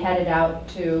 So they headed out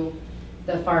to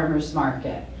the farmer's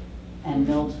market and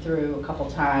milled through a couple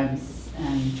times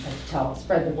and tried to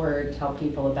spread the word, tell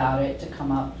people about it to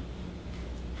come up.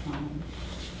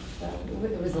 So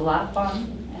it was a lot of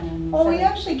fun. And Well, we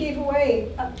actually gave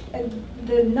away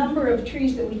the number of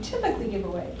trees that we typically give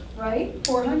away, right?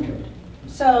 400.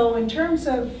 So in terms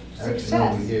of Actually,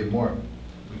 success. no, we gave more.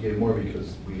 We gave more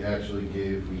because we actually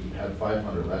we had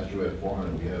 500, last year we had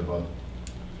 400, we had about,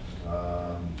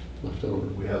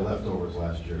 we had leftovers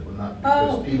last year, but not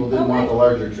because Oh, people didn't want okay. the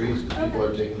larger trees, because people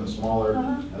Okay. are taking the smaller,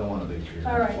 Uh-huh. I don't want a big tree, I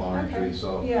All want a right, flowering okay. tree,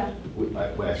 so. Yeah.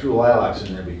 I threw lilacs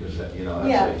in there because that, you know,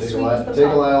 Yeah, that's like, sweetens the take a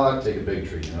pot. lilac, take a big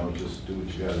tree, you know, just do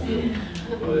what you gotta do.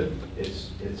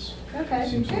 But Okay, it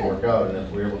seems to good. work out, and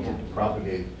if we're able to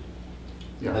propagate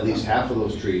Yeah. at least half of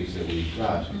those trees that we've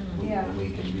got, Yeah. we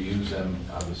can reuse them,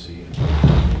 obviously, in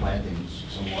plantings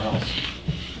somewhere else.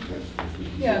 If we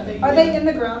can Yeah, get them. Are they in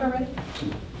the ground already?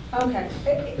 Okay.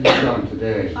 It's done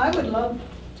today. I would love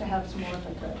to have some more if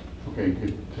I could. Okay, you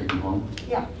could take them home.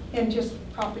 Yeah, and just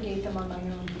propagate them on my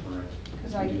own. All right.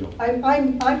 Because Good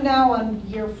deal. I'm now on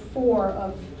year 4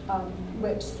 of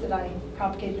whips that I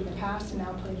propagated in the past and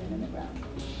now putting them in the ground.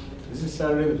 Is this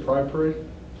Saturday the Pride Parade?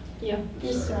 Yeah.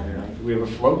 This Saturday. Do we have a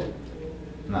float?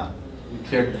 No. You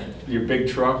can't, your big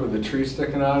truck with a tree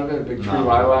sticking out of it, a big tree No.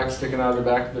 lilac sticking out of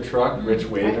the back of the truck, Rich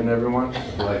waving everyone?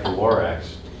 Like the war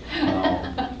axe. No.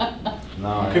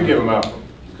 No. You could give them out,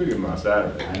 you could give them out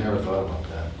Saturday. I never thought about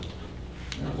that.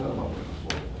 Never thought about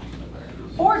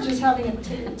that. Or just having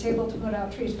a table to put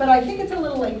out trees. But I think it's a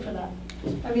little late for that.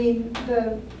 I mean,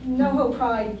 the Noho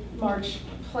Pride March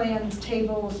plans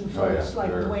tables and Oh, yeah, folks like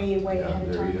they're- way yeah, ahead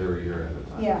of time. They're a year ahead of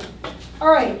time. Yeah.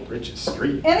 All right. Rich's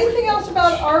Street. Anything else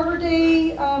about Arbor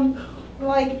Day,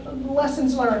 like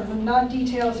lessons learned, not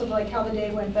details of like how the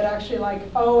day went, but actually like,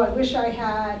 oh, I wish I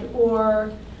had,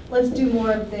 or let's do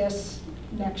more of this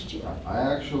next year? I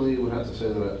actually would have to say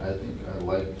that I think I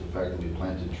like the fact that we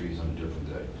planted trees on a different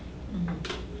day.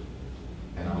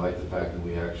 And I like the fact that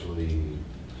we actually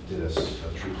did a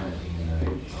tree planting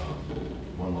in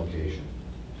one location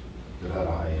that had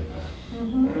a high impact.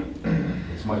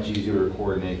 It's much easier to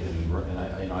coordinate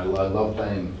and I love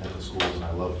playing at the schools and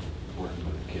I love working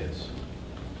with the kids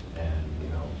and, you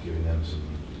know, giving them some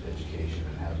education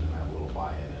and having them have a little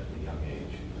buy-in at a young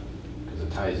age. Because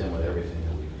it ties in with everything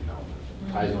that we, you know,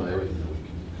 ties in with everything that we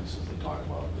can consistently talk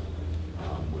about,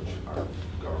 which our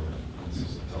government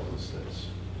consistently tells us that's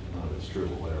none of it's true,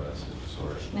 but whatever, that's a different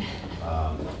story.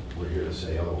 We're here to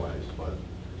say otherwise, but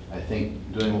I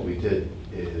think doing what we did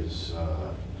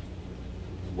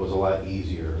was a lot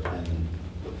easier and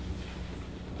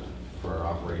for our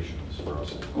operations, for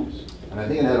us anyways. And I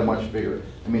think it had a much bigger,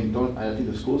 I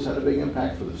think the schools had a big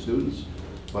impact for the students,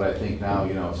 but I think now,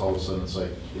 you know, it's all of a sudden, it's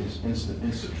like, it's instant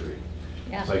tree.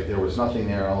 Yeah. It's like there was nothing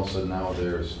there, all of a sudden now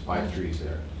there's 5 trees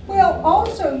there. Well,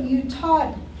 also you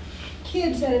taught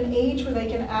kids at an age where they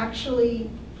can actually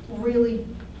really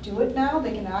do it now.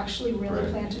 They can actually really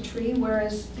Right. plant a tree,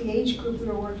 whereas the age group we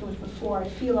were working with before, I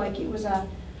feel like it was a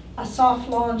soft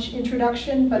launch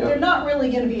introduction, but Yep. they're not really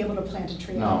gonna be able to plant a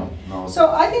tree. No, no. So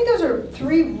I think those are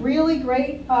three really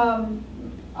great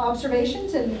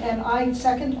observations, and I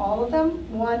second all of them.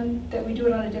 One, that we do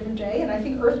it on a different day, and I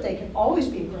think Earth Day can always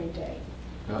be a great day.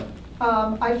 Yeah.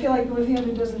 I feel like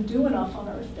Northampton doesn't do enough on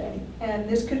Earth Day, and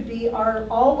this could be our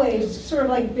always sort of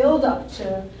like build up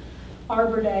to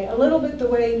Arbor Day, a little bit the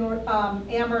way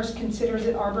Amherst considers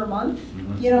it Arbor Month.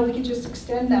 Mhm. You know, we could just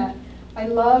extend that. I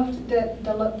loved that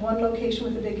the one location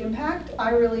with a big impact. I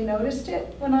really noticed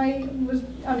it when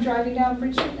I'm driving down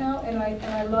Bridge Street now, and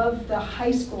I love the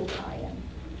high school tie-in.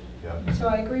 Yeah. So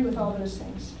I agree with all those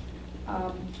things.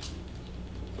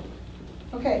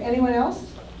 Okay, anyone else?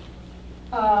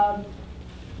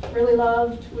 Really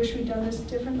loved, wish we'd done this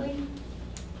differently.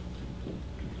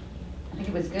 I think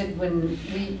it was good when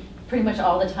pretty much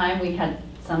all the time, we had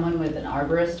someone with an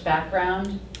arborist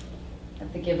background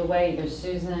at the giveaway, either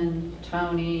Susan,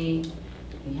 Tony,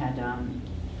 we had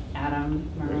Adam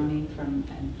Maroney from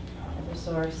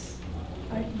Eversource.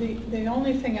 The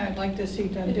only thing I'd like to see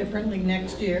done differently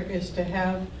next year is to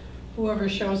have whoever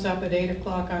shows up at 8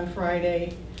 o'clock on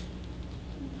Friday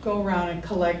go around and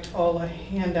collect all the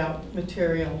handout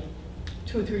material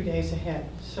 2 or 3 days ahead,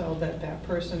 so that that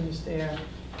person is there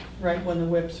right when the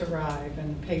whips arrive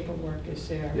and paperwork is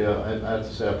there. Yeah, I have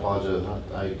to say I apologize.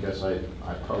 I guess I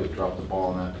probably dropped the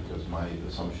ball on that because my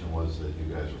assumption was that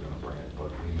you guys were gonna bring it,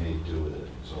 but we may do with it,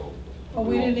 so. Well,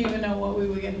 we didn't even know what we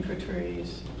were getting for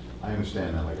trees. I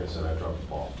understand that, like I said, I dropped the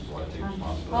ball, so I take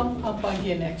responsibility. I'll bug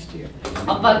you next year.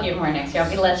 I'll bug you more next year,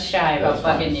 I'll be less shy about That's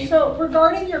fine. bugging you. So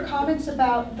regarding your comments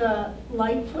about the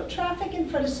light foot traffic in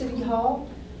front of City Hall,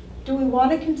 do we want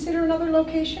to consider another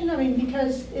location? I mean,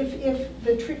 because if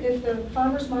the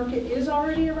farmer's market is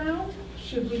already around,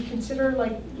 should we consider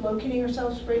like locating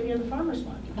ourselves right near the farmer's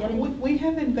market? We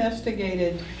have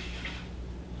investigated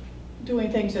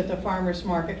doing things at the farmer's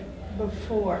market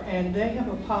before, and they have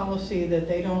a policy that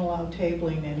they don't allow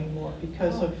tabling anymore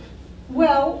because of,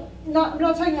 Well, I'm not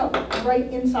talking about right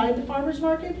inside the farmer's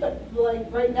market, but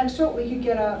like right next to it, we could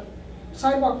get a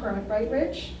sidewalk permit, right,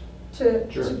 Rich? Sure.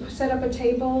 To set up a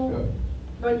table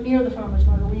Yep. right near the farmer's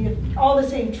market, where you have all the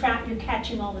same you're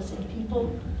catching all the same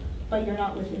people, but you're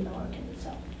not within the market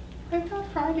itself. I thought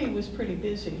Friday was pretty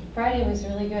busy Friday was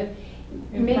really good.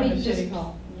 in Maybe front of just, City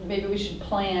Hall. maybe we should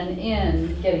plan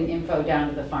in getting info down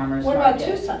to the farmer's What market.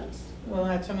 about two sites? Well,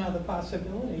 that's another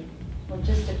possibility.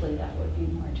 Logistically, that would be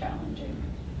more challenging.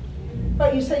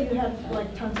 But you said you had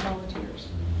like tons of volunteers.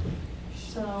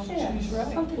 So, She's right.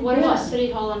 something to What do. about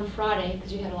City Hall on Friday,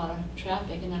 because you had a lot of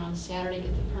traffic, and then on Saturday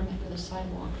get the permit for the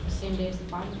sidewalk, the same day as the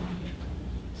farmer's market?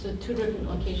 So 2 different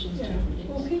locations, 2 Yeah. different days.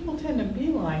 Well, people tend to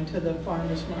beeline to the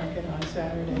farmer's market on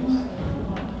Saturdays.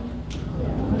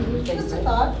 Just a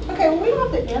thought. Okay, well, we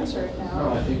don't have to answer it No,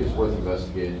 now. I think it's worth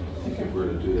investigating. I think if we were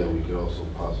to do that, we could also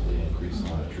possibly increase the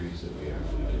amount of trees that we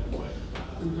actually give away.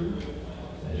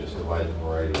 And just divide the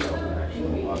variety up and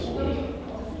actually possibly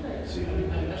see if we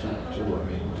can do two. I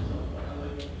mean,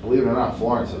 believe it or not,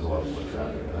 Florence has a lot of foot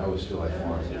traffic, and I always feel like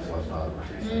Florence gets left out of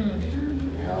it. I mean,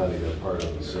 in reality, they're part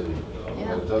of the city,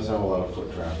 but it does have a lot of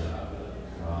foot traffic.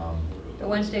 The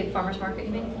Wednesday farmer's market,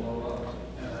 you mean?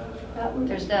 That would-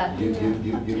 There's that. You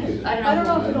could, I I don't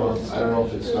know if I it'll. don't know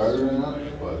if it started or not,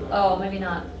 but Oh, maybe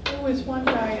not. There was one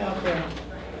guy out there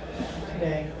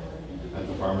today. at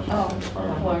the farmer's Oh,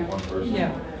 market, one person.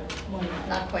 Yeah. One.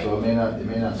 Not quite. So it may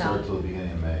not start No. till the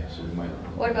beginning of May, so we might.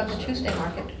 What about the Tuesday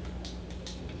market?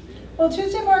 Well,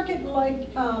 Tuesday market,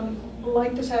 like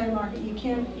the Saturday market, you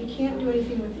can't do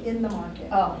anything within the market.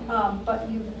 Oh.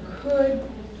 But you could,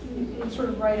 it's sort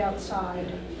of right outside.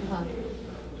 Uh-huh.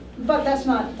 But that's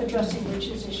not addressing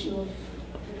Rich's issue of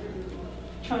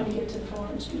trying to get to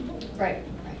Florence people. Right.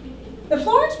 The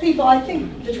Florence people, I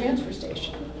think, the transfer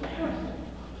station.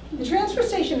 The transfer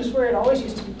station is where it always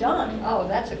used to be done. Oh,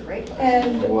 that's a great place. It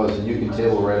And, was, and you can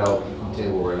table right out,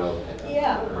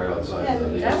 yeah. right outside.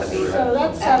 And That would be- so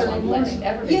that's Saturday Absolutely. morning.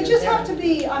 Everybody You was just there. have to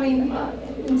be, I mean,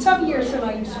 in some years when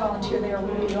I used to volunteer there,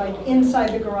 we'd be like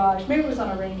inside the garage. Maybe it was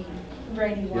on a rainy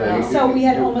Yeah, one. So we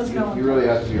had almost no one. You really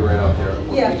have to be right out there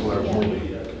Yeah, where people are yeah. moving.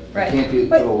 Right. You can't be to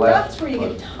But the left. that's where you get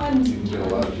but tons You of can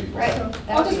get a lot of people. Right. So That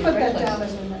I'll would just be a put great that place. down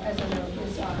as a note,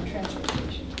 is transfer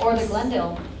station. Or the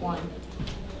Glendale one,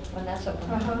 when that's open.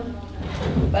 Uh-huh.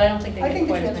 But I don't think they I get think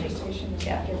the quite as transfer many. station is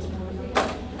Yeah. what gets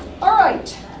more. All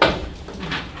right.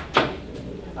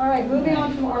 All right, moving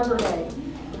on from Arbor Day.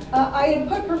 I had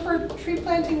put preferred tree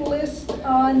planting list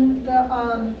on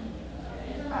the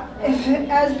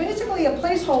as basically a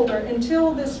placeholder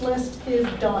until this list is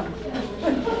done.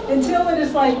 Until it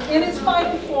is like in its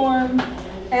final form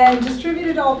and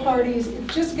distributed to all parties,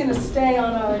 it's just gonna stay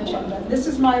on our agenda. This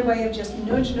is my way of just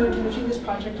nudging this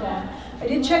project along. I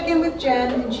did check in with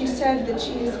Jen, and she said that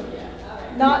she's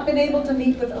not been able to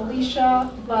meet with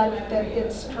Alicia, but that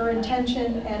it's her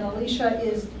intention, and Alicia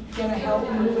is gonna help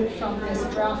move it from this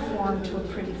draft form to a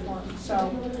pretty form.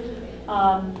 So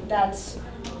that's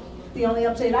the only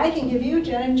update I can give you.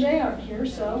 Jen and Jay aren't here,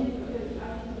 so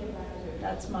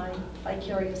that's my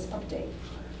vicarious update.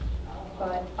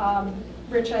 But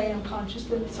Rich, I am conscious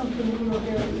that it's something that you were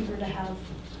very eager to have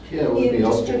Yeah, it would be in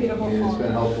helpful. distributable I mean, it's form.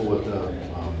 been helpful with the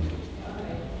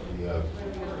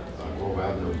Grove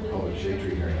Avenue Public Shade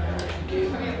Tree hearing. I actually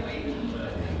gave him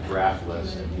the draft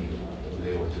list, and he was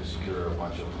able to secure a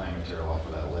bunch of plant material off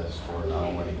of that list for not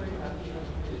only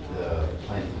the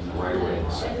planting in the right of way and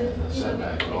the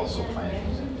setback, but also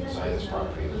plantings inside his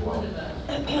property as well.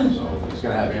 So he's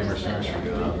going to have Amherst Nursery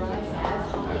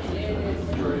actually doing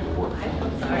the majority of the work.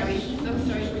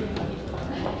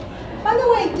 By the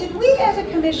way, did we as a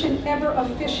commission ever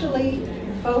officially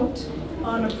vote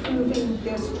on approving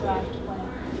this draft plan?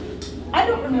 I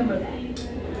don't remember that.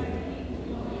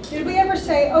 Did we ever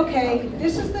say, okay,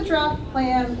 this is the draft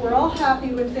plan, we're all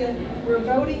happy with it, we're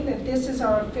voting that this is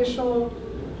our official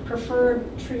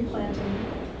preferred tree planting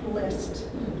list?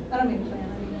 I don't mean plan,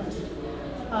 I mean list.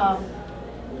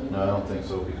 No, I don't think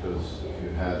so, because if you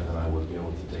had, then I would be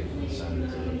able to take it and send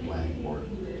it to the planning board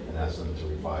and ask them to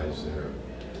revise their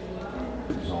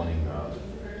zoning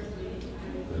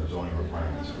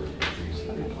requirements for trees.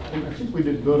 I think we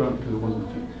did vote on it because it wasn't,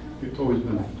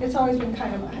 It's always been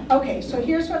kind of, okay, so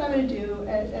here's what I'm gonna do.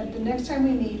 At the next time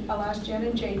we meet, I'll ask Jen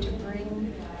and Jay to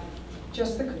bring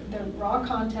just the raw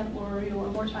content. We'll review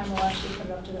one more time, we'll actually put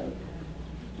it up to date.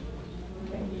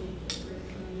 Okay.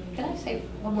 Can I say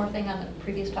one more thing on the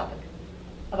previous topic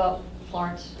about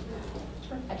Florence?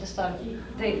 Sure. I just thought,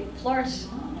 the Florence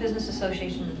Business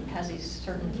Association has these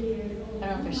certain, I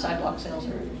don't know if they're sidewalk sales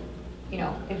or, you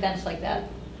know, events like that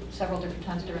several different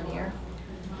times during the year.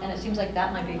 And it seems like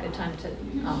that might be a good time to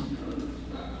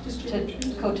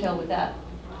coattail with that.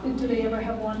 Do they ever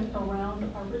have one around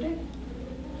Arbor Day?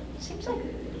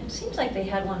 It seems like they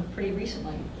had one pretty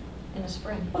recently in the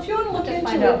spring. Well, if you want to look To into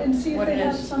find it out and see if what they it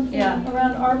have is. something Yeah.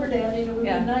 around Arbor Day, I mean, it would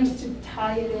Yeah. be nice to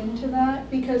tie it into that,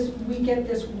 because we get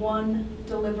this one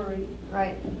delivery,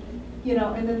 Right. you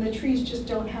know, and then the trees just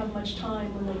don't have much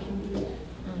time when they can be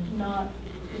not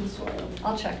in soil.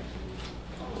 I'll check.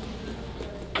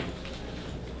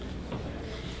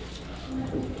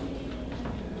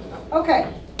 Okay.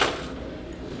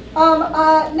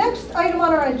 Next item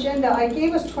on our agenda, I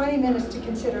gave us 20 minutes to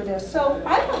consider this. So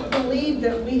I don't believe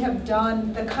that we have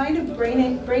done the kind of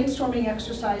brainstorming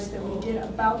exercise that we did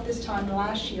about this time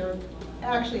last year.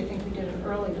 Actually, I think we did it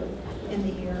earlier in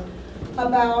the year,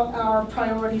 about our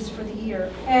priorities for the year.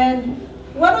 And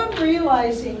what I'm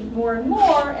realizing more and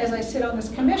more as I sit on this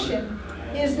commission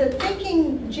is that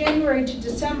thinking January to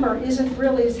December isn't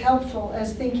really as helpful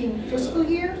as thinking fiscal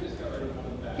year,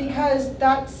 because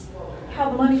that's how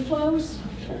the money flows.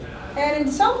 And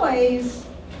in some ways,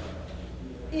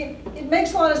 it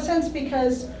makes a lot of sense,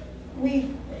 because we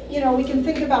can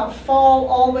think about fall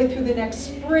all the way through the next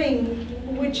spring,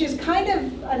 which is kind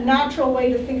of a natural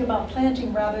way to think about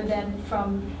planting rather than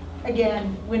from,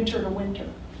 again, winter to winter.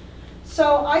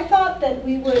 So I thought that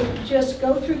we would just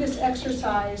go through this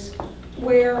exercise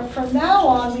where from now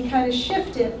on we kind of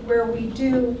shift it where we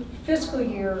do fiscal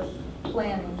year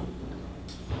planning.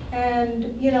 And,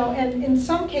 and in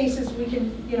some cases we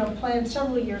can, plan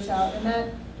several years out, and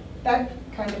that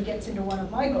kind of gets into one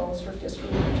of my goals for fiscal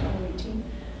year 2018.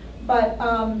 But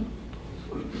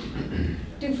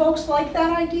do folks like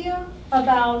that idea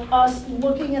about us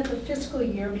looking at the fiscal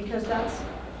year, because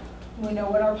we know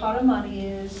what our pot of money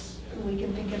is. We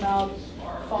can think about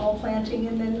fall planting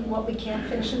and then what we can't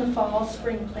finish in the fall,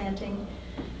 spring planting.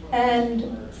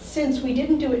 And since we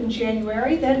didn't do it in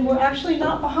January, then we're actually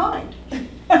not behind.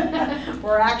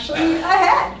 We're actually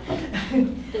ahead.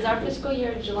 Is our fiscal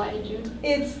year July to June?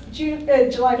 It's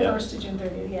July 1st to June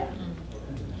 30th, yeah.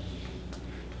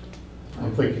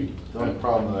 I'm thinking. The only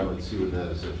problem that I would see with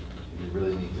that is if you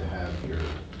really need to have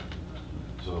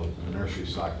so the nursery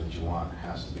stock that you want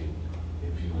has to be,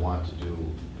 if you want to do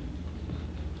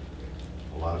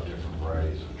a lot of different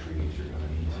varieties of trees, you're going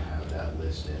to need to have that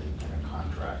list in a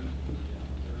contract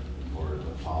for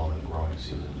the following growing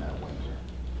season that winter.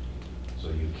 So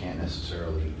you can't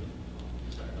necessarily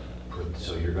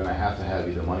so you're going to have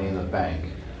either money in the bank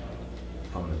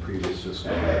from the previous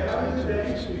fiscal year tied to the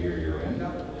fiscal year you're in,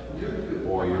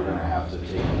 or you're going to have to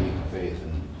take a leap faith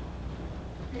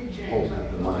and hope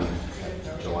that the money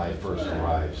July 1st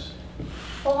arrives.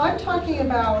 Well, I'm talking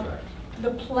about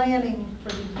the planning for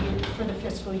the year, for the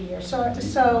fiscal year. So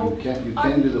You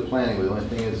can do the planning, but the only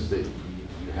thing is that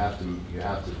you have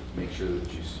to make sure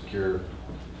that you secure,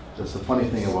 that's the funny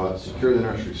thing about secure the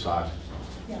nursery stock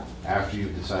yeah. after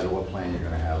you've decided what plan you're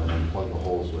gonna have, and then plug the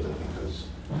holes with it, because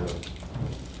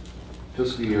the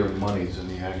fiscal year monies in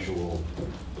the actual,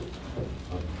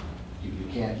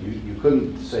 you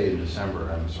couldn't say in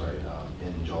December, I'm sorry,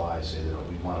 in July, say that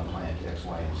we want to plant X,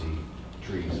 Y, and Z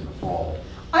trees in the fall.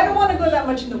 I don't want to go that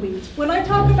much in the weeds. When I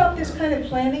talk about this kind of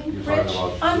planning, You're Rich,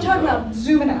 talking about I'm talking about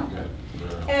zooming out. Okay.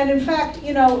 And in fact,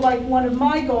 you know, like one of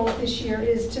my goals this year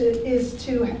is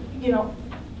to, you know,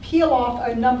 peel off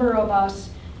a number of us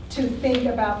to think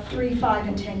about 3, 5,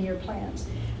 and 10-year plans.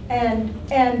 And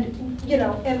you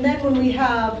know, and then when we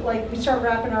have, like, we start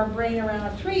wrapping our brain around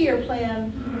a 3-year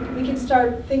plan, we can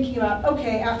start thinking about,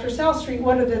 okay, after South Street,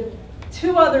 what are the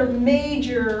 2 other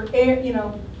major, you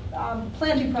know,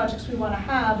 planting projects we want to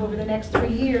have over the next 3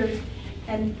 years,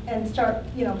 and start,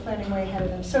 you know, planning way ahead of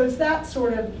them. So it's that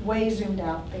sort of way zoomed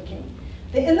out thinking.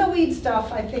 The in the weeds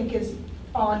stuff, I think, is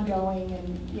ongoing,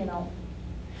 and you know,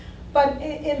 but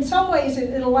in some ways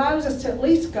it allows us to at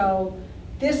least go,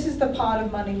 this is the pot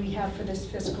of money we have for this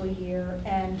fiscal year,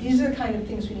 and these are the kind of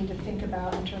things we need to think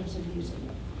about in terms of using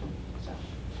it.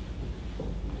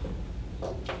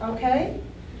 So. Okay?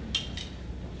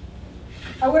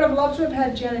 I would have loved to have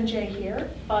had Jen and Jay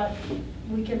here, but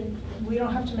we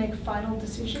don't have to make final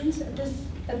decisions at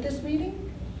this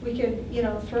meeting. We could, you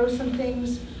know, throw some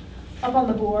things up on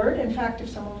the board. In fact, if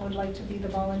someone would like to be the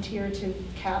volunteer to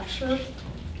capture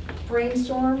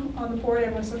brainstorm on the board,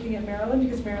 everyone's looking at Marilyn,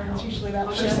 because Marilyn's usually that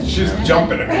person. She's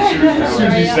jumping at me. As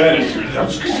soon as you said it,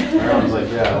 Everyone's like,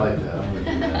 yeah, I like that. I'm gonna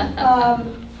do that.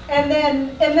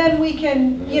 And then we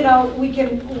can, you know, we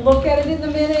can look at it in the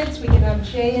minutes, we can have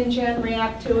Jay and Jen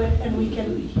react to it, and we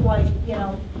can, like, you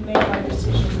know, make our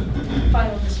decision,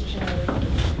 final decision.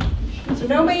 So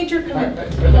no major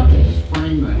commitment. I'd like to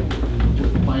frame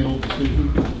that final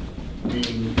decision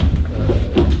being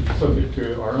subject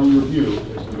to our own review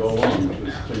as we go along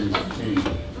with things change.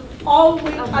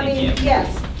 I mean,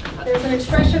 yes, there's an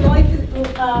expression, life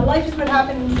is what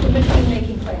happens in between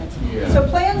making plans. Yeah. So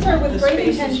plans are with The great space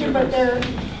is intention, but yours.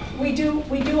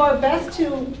 we do our best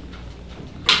to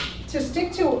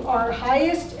stick to our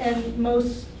highest and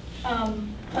most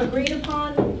agreed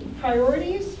upon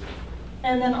priorities.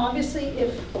 And then obviously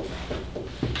if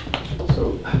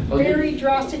So, very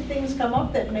drastic things come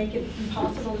up that make it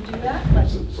impossible to do that, but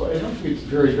So I don't think it's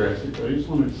very drastic, but I just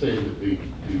wanted to say that the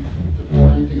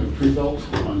planting of tree belts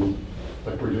on,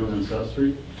 like we're doing on South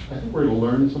Street, I think we're going to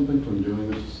learn something from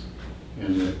doing this.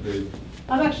 And that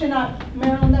I'm actually not,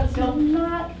 Marilyn, that's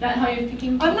not, That how you're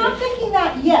thinking? I'm not thinking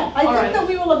that yet. I All think right. that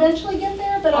we will eventually get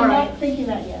there, but All I'm right. not thinking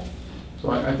that yet. so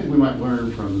I think we might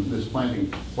learn from this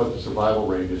planting what the survival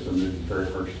rate is under these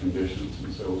very harsh conditions.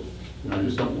 And so, you know, I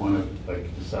just don't want to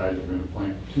like decide we're going to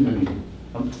plant too many.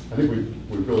 I think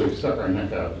we've really stuck our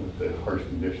neck out with the harsh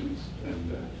conditions.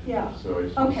 And Yeah. so I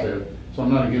just want to say it. So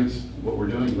I'm not against what we're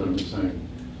doing, but I'm just saying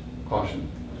caution.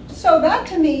 So that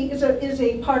to me is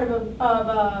a part of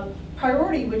a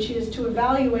priority, which is to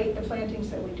evaluate the plantings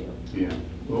that we do. Yeah,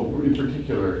 well, in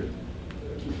particular,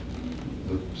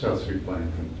 the South Street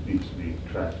planting needs to be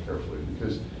tracked carefully,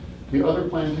 because the other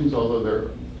plantings, although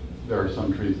there are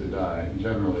some trees that die,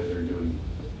 generally they're doing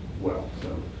well.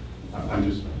 So I'm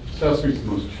just, South Street's the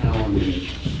most challenging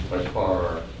by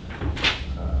far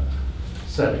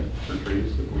setting for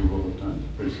trees that we will have done.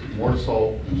 There's more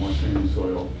salt and more sandy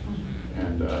soil,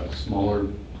 and smaller,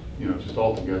 you know, just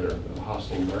altogether a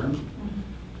hostile environment.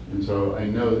 And so I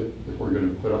know that if we're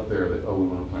going to put up there that, oh, we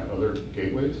want to plant other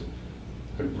gateways,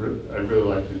 I'd really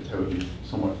like to have it be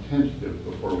somewhat tentative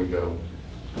before we go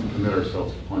and commit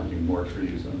ourselves to planting more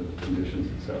trees under the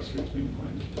conditions that South Street's being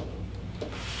planted.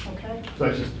 Okay. So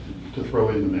that's just to throw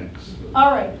in the mix.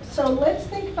 All right. So let's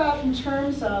think about in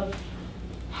terms of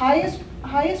highest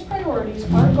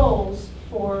priorities, our goals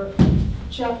for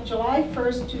July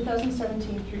 1st,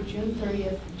 2017 through June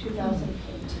 30th,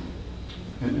 2018.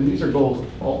 And these are goals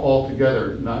all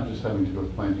together, not just having to do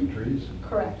with planting trees.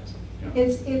 Correct. Yeah.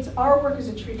 It's our work as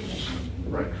a tree commission.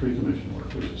 Right, tree commission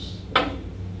work, which is.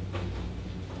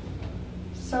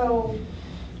 So,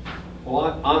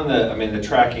 Well, on the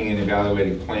tracking and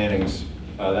evaluating plantings,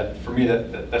 that for me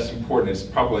that's important. It's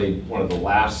probably one of the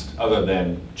last, other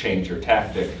than change your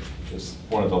tactic, is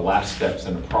one of the last steps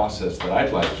in a process that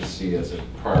I'd like to see as a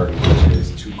priority, which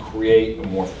is to create a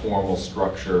more formal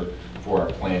structure for our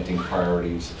planting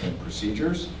priorities and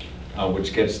procedures.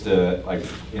 which gets to, like,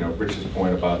 Rich's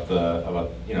point about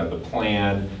the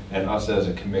plan and us as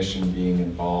a commission being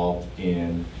involved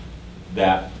in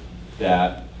that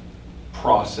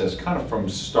process kind of from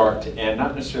start to end,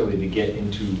 not necessarily to get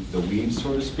into the weeds,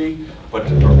 so to speak, but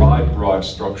to provide broad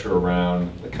structure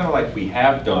around, kind of like we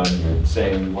have done,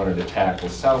 saying we wanted to tackle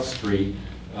South Street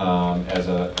as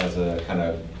a kind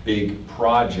of big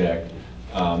project,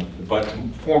 but to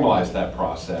formalize that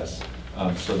process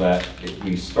so that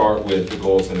we start with the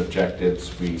goals and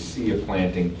objectives, we see a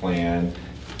planting plan,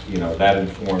 that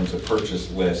informs a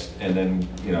purchase list, and then,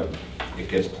 it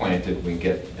gets planted,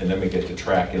 and then we get to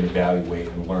track and evaluate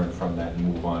and learn from that and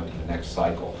move on to the next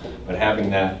cycle. But having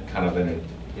that kind of in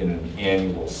an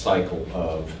annual cycle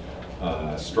of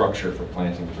structure for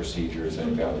planting procedures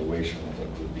and evaluation, I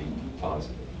think would be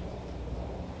positive.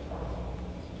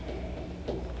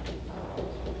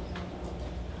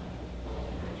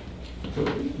 So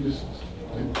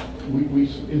we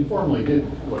informally did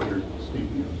what you're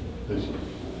speaking of this year.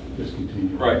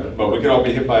 Discontinue. Right, but we could all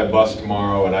be hit by a bus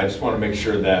tomorrow, and I just want to make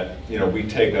sure that, we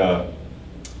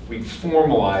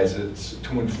formalize it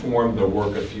to inform the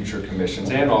work of future commissions,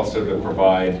 and also to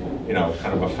provide,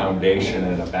 kind of a foundation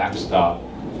and a backstop,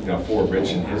 for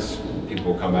Rich and his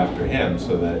people come after him,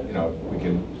 so that, we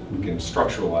can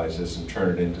structuralize this and turn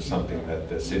it into something that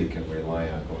the city can rely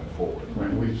on going forward.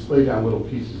 Right, we've laid down little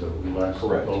pieces of it.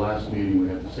 Correct. The last meeting, we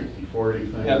had the 60-40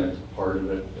 thing, Yep. that's part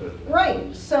of it.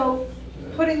 Right, so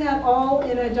putting that all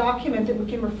in a document that we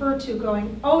can refer to,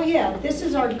 going, oh yeah, this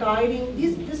is our guiding,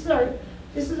 this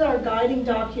is our guiding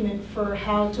document for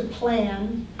how to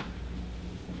plan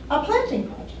a planting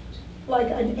project, like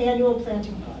an annual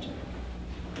planting project.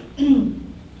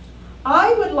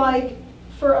 I would like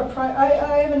for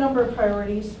I have a number of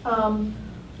priorities.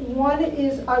 One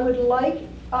is I would like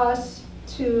us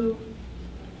to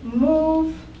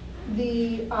move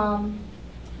the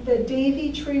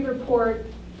Davy Tree Report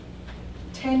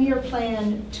 10-year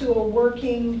plan to a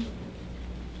working,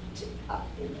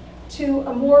 to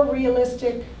a more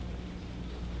realistic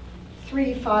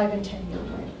 3, 5, and 10-year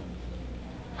plan.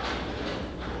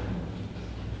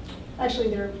 Actually,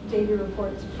 their Davy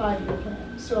report is a 5-year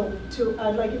plan. So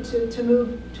I'd like it to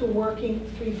move to a working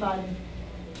 3, 5.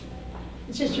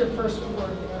 It's just your first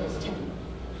word there is 10.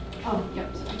 Oh, yep.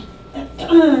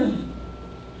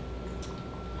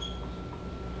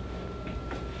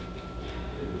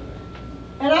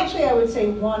 And actually, I would say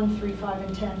 1, 3, 5,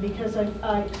 and 10 because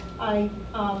I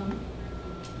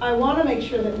want to make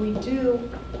sure that we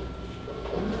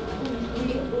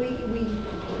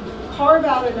carve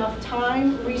out enough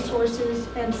time, resources,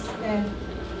 and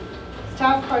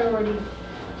staff priority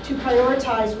to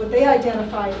prioritize what they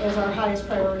identify as our highest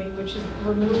priority, which is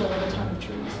removal of a ton of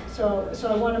trees. So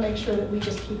I want to make sure that we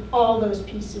just keep all those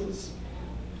pieces,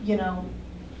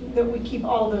 that we keep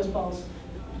all those balls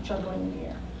juggling in the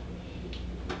air.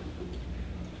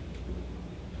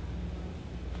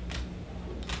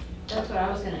 That's what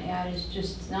I was gonna add, is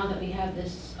just now that we have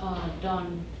this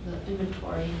done, the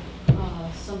inventory,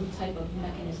 some type of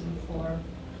mechanism for,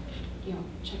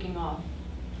 checking off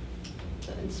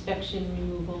the inspection,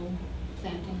 removal,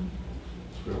 planting.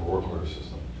 We have a work order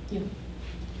system. Yeah.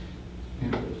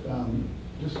 And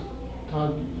just,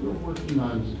 Todd, you're working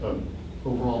on an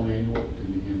overall manual that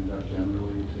can be handed out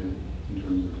generally in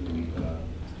terms of the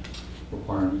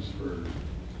requirements for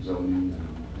zoning.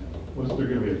 Was there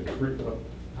going to be a trick?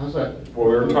 How's that? Well,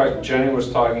 we were talking, Jenny was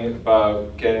talking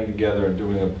about getting together and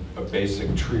doing a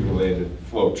basic tree-related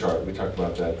flow chart. We talked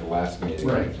about that at the last meeting.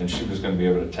 Right. And she was going to be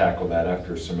able to tackle that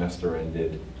after semester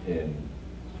ended in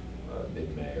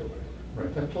mid-May or whatever.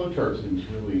 Right, that flow chart seems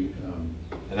really...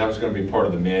 And that was going to be part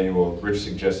of the manual. Rich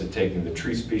suggested taking the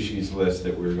tree species list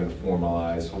that we were going to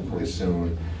formalize hopefully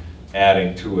soon,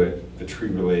 adding to it the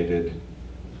tree-related,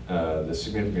 the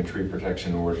significant tree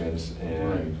protection ordinance and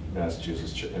right.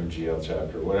 Massachusetts MGL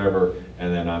chapter, whatever,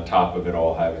 and then on top of it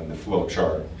all having the flow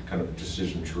chart, kind of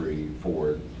decision tree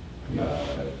for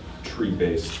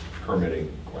tree-based permitting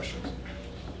questions.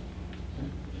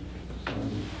 So,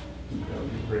 that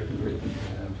would be great thing to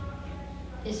have.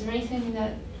 Is there anything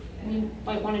that we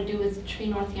might want to do with Tree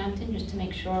Northampton, just to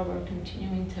make sure we're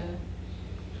continuing to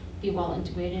be well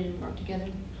integrated and work together?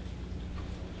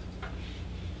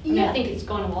 I mean, I think it's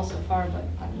gone well so far, but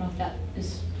I don't know if that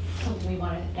is something we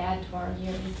want to add to our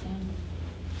yearly plan.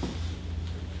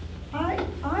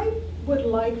 I would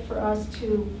like for us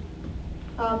to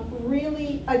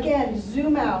really, again,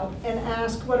 zoom out and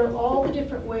ask what are all the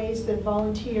different ways that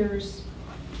volunteers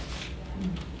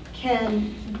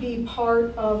can be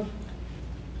part of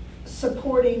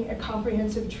supporting a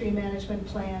comprehensive tree management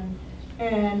plan,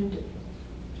 and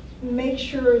make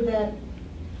sure that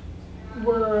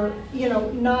we're, you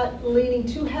know, not leaning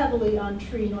too heavily on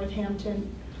Tree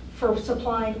Northampton for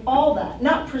supplying all that,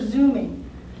 not presuming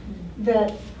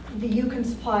that you can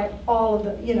supply all of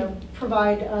the, you know,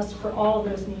 provide us for all of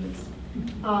those needs.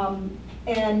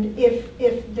 And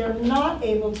if they're not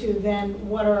able to, then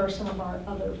what are some of our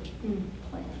other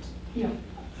plans? Yeah,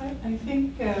 I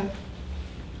think the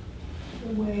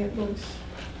way it looks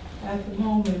at the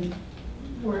moment,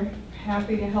 we're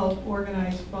happy to help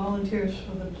organize volunteers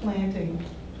for the planting.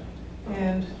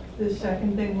 And the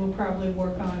second thing we'll probably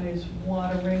work on is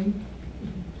watering.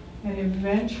 And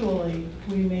eventually,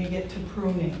 we may get to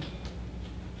pruning.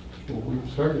 Well,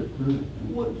 we've started pruning.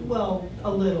 Well,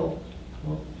 a little,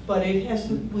 but it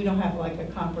hasn't, we don't have like a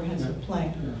comprehensive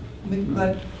plan.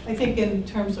 But I think in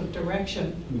terms of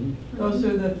direction, those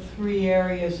are the three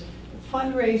areas.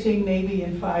 Fundraising maybe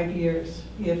in 5 years,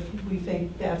 if we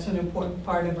think that's an important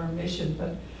part of our mission,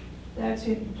 but that's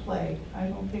in play. I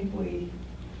don't think we.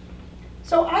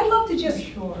 So I'd love to just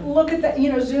Sure. look at that,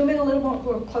 you know, zoom in a little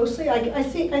more closely. I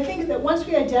think that once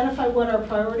we identify what our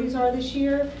priorities are this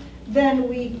year, then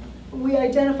we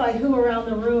identify who around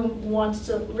the room wants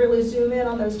to really zoom in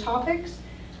on those topics,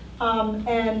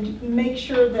 and make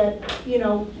sure that, you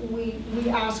know, we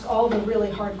ask all the really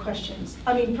hard questions.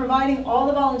 I mean, providing all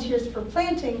the volunteers for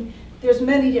planting, there's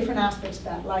many different aspects of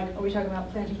that. Like, are we talking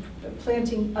about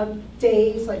planting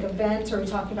days, like events? Are we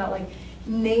talking about like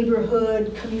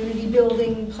neighborhood, community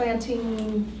building,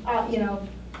 planting, you know,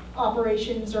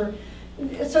 operations? Or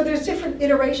so there's different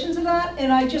iterations of that,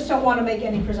 and I just don't want to make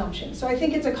any presumptions. So I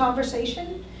think it's a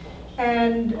conversation,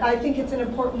 and I think it's an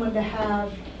important one to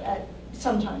have at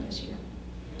sometime this year.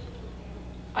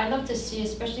 I'd love to see,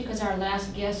 especially because our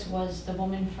last guest was the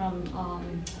woman from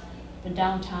the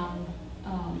downtown.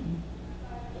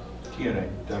 TNA,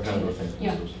 downtown Northampton.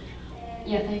 Yeah.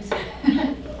 Yeah, thanks.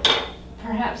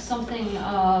 Perhaps something,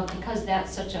 because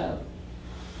that's such a,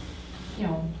 you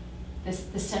know,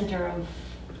 the center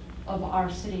of our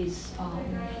city's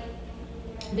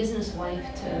business life,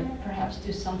 to perhaps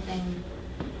do something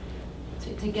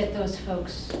to get those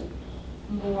folks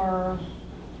more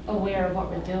aware of what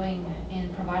we're doing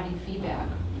and providing feedback.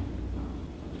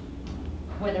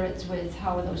 Whether it's with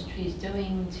how are those trees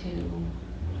doing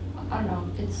to, I don't know,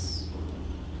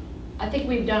 I think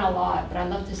we've done a lot, but I'd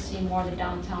love to see more of the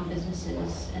downtown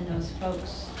businesses and those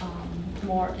folks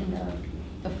more in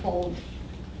the fold.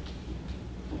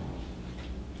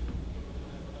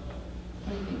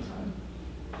 What do you think, Tom?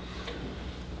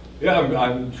 Yeah,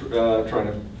 I'm trying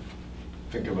to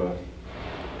think of a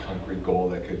concrete goal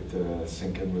that could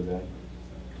sink in with that.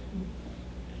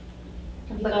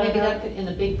 But maybe that could, in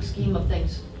the big scheme of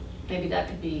things, maybe that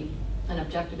could be an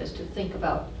objective, is to think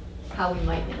about how we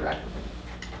might interact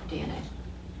with DNA.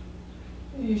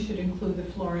 You should include the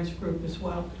Florence group as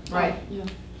well. Right. Yeah.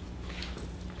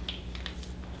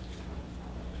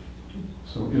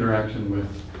 So interaction with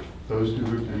those two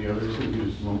groups, any others, that you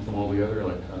just lump them all together,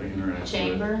 like how to interact with?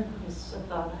 Chamber is a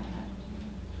thought I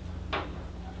had.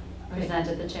 Present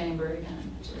at the chamber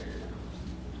again.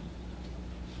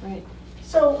 Right.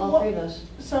 So All three of those.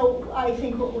 So I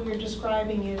think what we were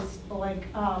describing is like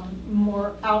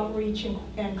more outreach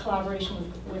and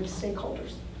collaboration with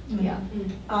stakeholders. Yeah.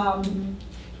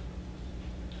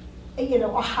 You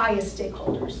know, a highest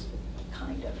stakeholders,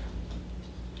 kind of.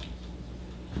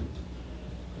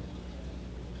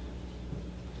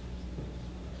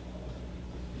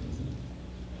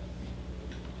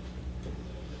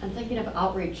 I'm thinking of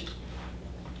outreach.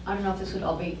 I don't know if this would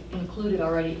all be included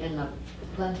already in the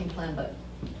planting plan, but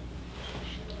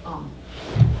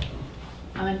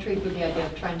I'm intrigued with the idea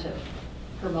of trying to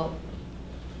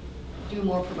do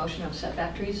more promotion of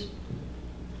setback trees.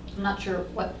 I'm not sure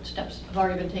what steps have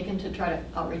already been taken to try to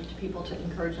outreach to people to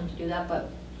encourage them to do that, but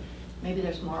maybe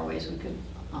there's more ways we could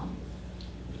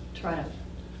try to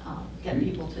get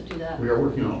people to do that. We are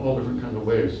working on all different kinds of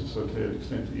ways, so to the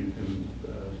extent that you can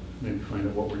maybe find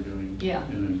out what we're doing. Yeah.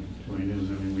 And then join in.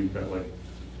 I mean, we've got like,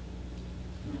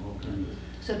 you know, all kinds of.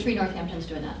 So Tree Northampton's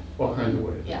doing that. All kinds of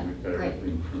ways. Yeah, We've got great.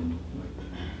 everything from like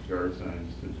yard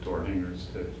signs to door hangers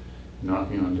to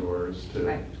knocking on doors to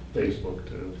Right. Facebook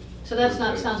to. So that's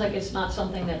not, websites. sounds like it's not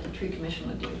something that the Tree Commission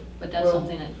would do, but that's Well-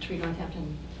 something that Tree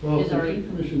Northampton Well, if is the already Tree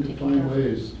Commission could taking find care of.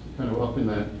 ways, kind of up in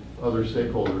that other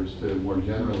stakeholders to more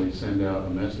generally send out a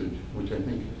message, which I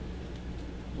think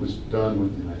was done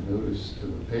within that notice to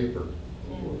the paper,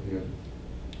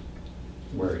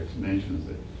 where it mentions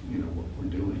that, you know, what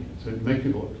we're doing. So to make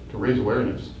people, to raise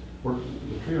awareness. The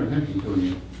Tree Northampton's doing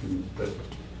it, but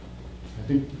I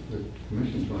think the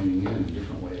commission's joining in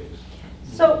different ways.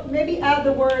 So maybe add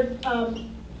the word,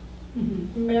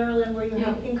 Marilyn, where you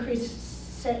have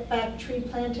increased setback tree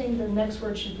planting, the next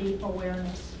word should be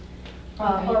awareness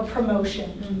Okay. or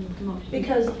promotion.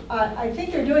 Because I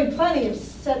think they're doing plenty of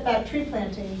setback tree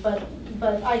planting, but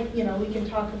we can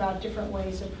talk about different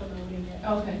ways of promoting it.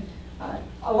 Okay.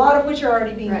 A lot of which are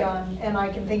already being Right. done, and I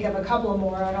can think of a couple of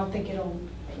more. I don't think it'll,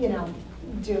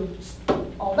 do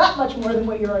all that much more than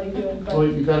what you're already doing, Well, but,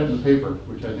 you got it in the paper,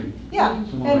 which I think. yeah.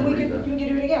 someone And might we read could that.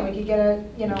 do it again. We could get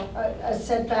a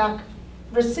setback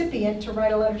recipient to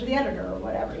write a letter to the editor or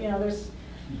whatever. There's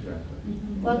Exactly.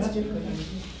 lots of different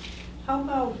things. How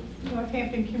about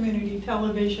Northampton Community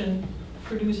Television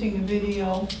producing a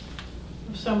video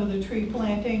of some of the tree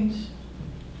plantings?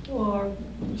 Or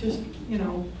just,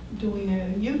 doing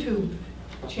a YouTube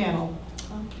channel,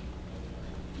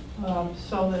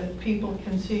 so that people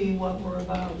can see what we're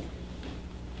about.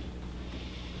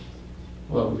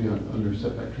 Well, it would be under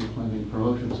setback tree planting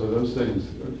promotion, so those things,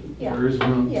 Yeah. there is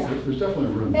room, Yeah. there's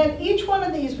definitely room. And each one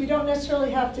of these, we don't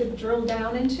necessarily have to drill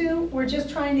down into. We're just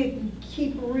trying to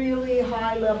keep really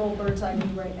high-level bird's eye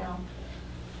view right now.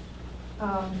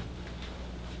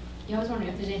 Yeah, I was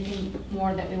wondering if there's anything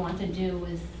more that we want to do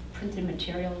with printed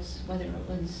materials, whether it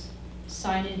was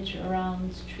signage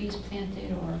around trees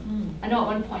planted, or, I know at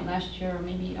one point last year, or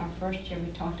maybe our first year,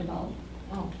 we talked about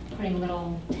putting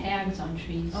little tags on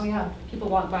trees. Oh, yeah. People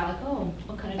walk by like, oh,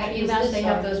 what kind of At tree is UMass, this? they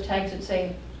have Or- those tags that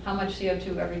say how much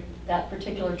CO2 that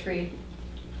particular tree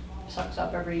sucks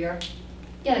up every year.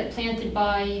 Yeah, like planted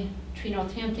by Tree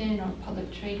Northampton or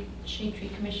Public Shade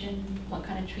Tree Commission, what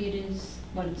kind of tree it is,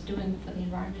 what it's doing for the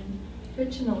environment.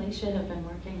 Rich and Alicia have been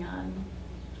working on,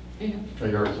 Yeah, A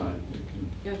yard sign. You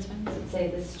can- yeah, it's fine. does it say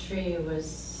this tree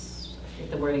was, I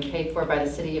think the wording, paid for by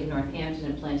the city of Northampton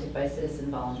and planted by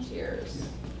citizen volunteers?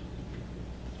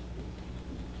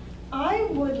 I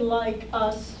would like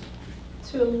us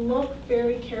to look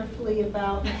very carefully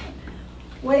about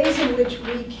ways in which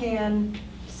we can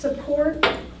support.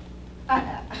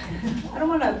 I don't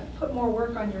want to put more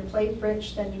work on your plate,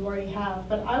 Rich, than you already have,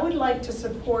 but I would like to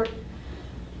support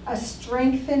a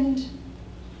strengthened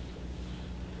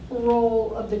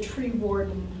role of the tree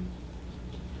warden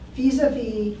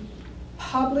vis-a-vis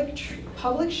public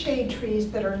shade trees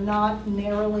that are not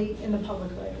narrowly in the public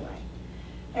right of way.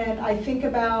 And I think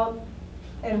about,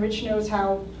 and Rich knows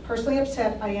how personally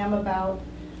upset I am about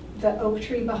the oak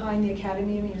tree behind the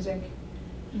Academy of Music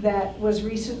that was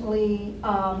recently,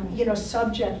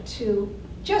 subject to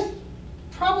just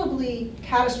probably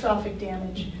catastrophic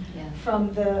damage Yeah.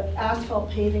 from the asphalt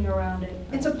paving around it.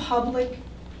 It's a public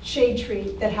shade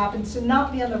tree that happens to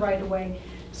not be on the right of way.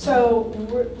 So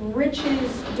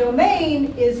Rich's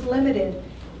domain is limited.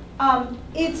 I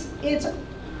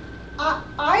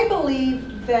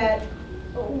believe that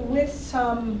with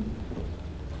some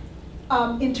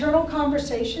internal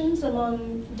conversations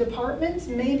among departments,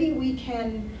 maybe we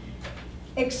can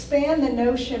expand the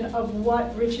notion of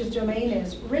what Rich's domain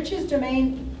is. Rich's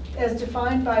domain, as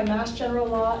defined by Mass General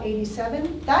Law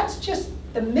 87, that's just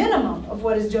the minimum of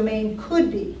what his domain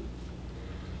could be.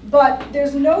 But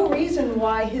there's no reason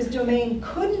why his domain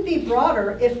couldn't be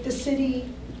broader if the city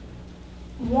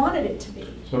wanted it to be.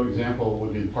 So example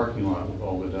would be the parking lot with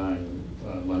all the dying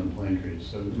lemon plane trees.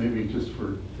 So maybe just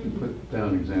put down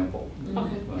an example.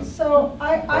 Okay. So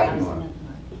Parking lot.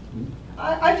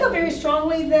 I feel very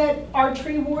strongly that our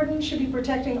tree warden should be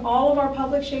protecting all of our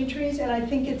public shade trees, and I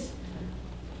think it's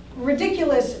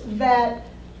ridiculous that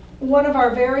one of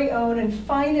our very own and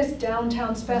finest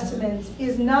downtown specimens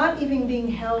is not even being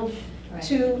held Right.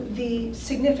 to the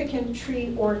significant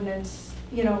tree ordinance,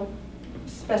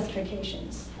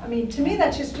 specifications. I mean, to me,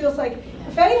 that just feels like,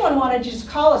 if anyone wanted to just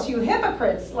call us, you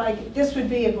hypocrites, like, this would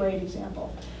be a great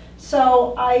example.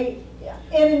 So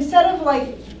and instead of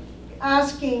like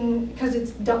asking, because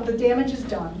it's done, the damage is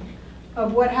done,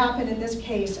 of what happened in this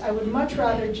case, I would much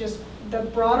rather just the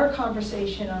broader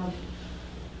conversation of,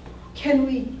 can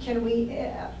we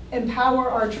empower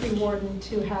our tree warden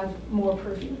to have more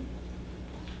purview?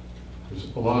 There's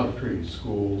a lot of trees,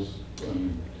 schools.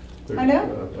 I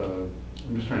know.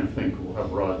 I'm just trying to think how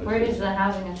broad this is. Where does the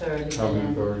housing authority fit Housing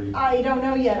in? authority. I don't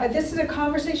know yet. This is a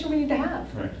conversation we need to have.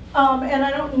 Right. And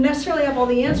I don't necessarily have all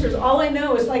the answers. All I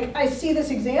know is, like, I see this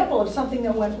example of something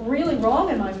that went really wrong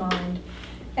in my mind,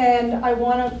 and I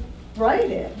want to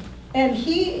write it. And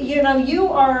he, he's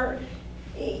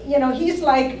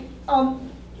like,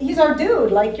 he's our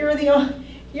dude. Like, you're the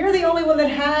only one that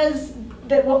has,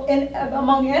 that will,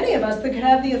 among any of us, that could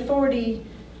have the authority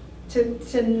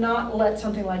to not let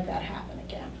something like that happen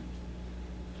again.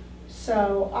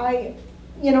 So I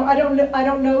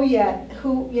don't know yet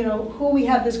who we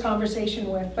have this conversation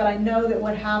with, but I know that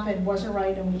what happened wasn't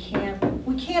right, and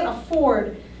we can't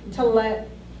afford to let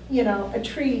you know, a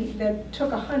tree that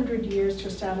took 100 years to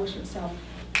establish itself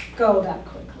go that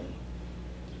quickly.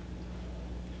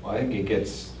 Well, I think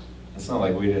it's not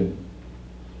like we didn't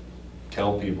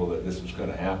tell people that this was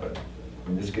gonna happen.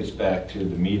 And this gets back to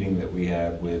the meeting that we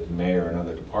had with the mayor and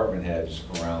other department heads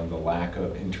around the lack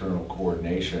of internal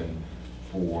coordination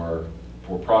for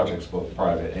projects, both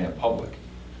private and public.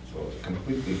 So it's a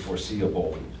completely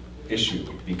foreseeable issue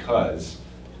because,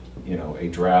 you know, a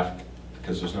draft,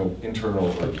 because there's no internal,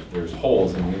 or there's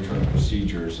holes in the internal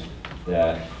procedures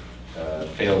that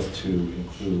fails to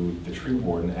include the tree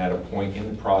warden at a point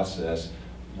in the process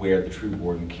where the tree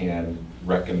warden can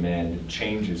recommend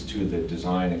changes to the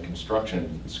design and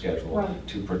construction schedule Right.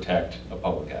 to protect a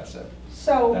public asset.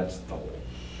 So That's the whole.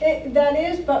 that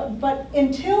is, but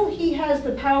until he has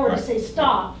the power to Right. say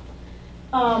stop,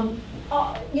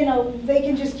 you know, they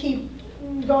can just keep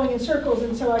going in circles.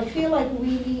 And so I feel like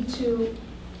we need to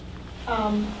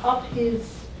up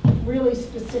his really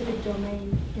specific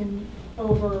domain in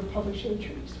over public shade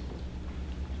trees.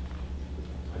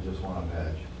 I just want a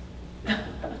badge.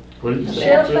 What did you say?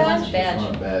 Sheriff He wants a badge? I just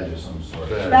want a badge. badge of some sort.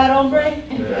 Badge. Bad hombre?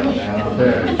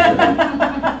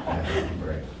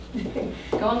 Right.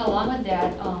 Going along with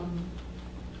that,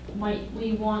 might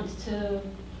we want to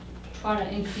try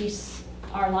to increase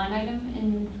our line item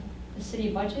in the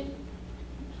city budget?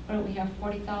 Why don't we have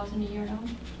 40,000 a year now?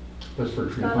 That's for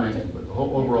tree Not up to- planting, but the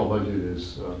whole overall budget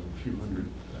is a few hundred.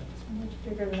 It's much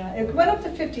bigger than that. It went up to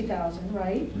 50,000,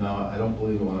 right? No, I don't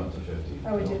believe it went up to 50.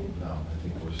 Oh, it No, didn't? No, I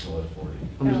think we're still at 40.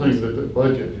 I'm just saying that the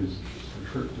budget is,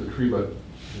 the tree budget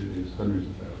is hundreds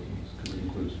of thousands, because it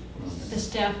includes. The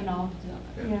staff and all.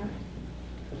 Yeah.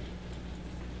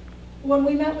 When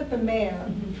we met with the mayor,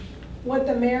 what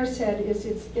the mayor said is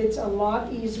it's a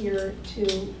lot easier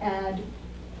to add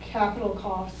capital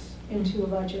costs into a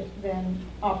budget than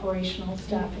operational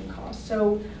staffing costs.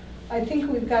 So I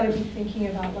think we've got to be thinking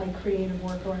about like creative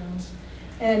workarounds.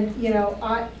 And, you know,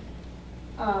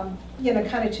 you know,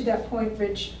 kind of to that point,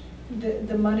 Rich,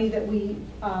 the money that we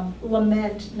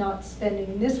lament not spending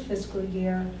in this fiscal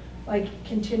year, like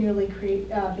continually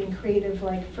being creative,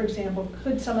 like, for example,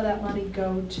 could some of that money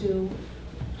go to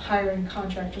hiring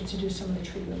contractors to do some of the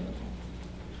tree removal?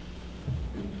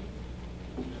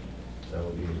 That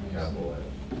would be a capital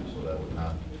item, so that would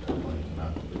not, that money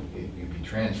cannot, it'd be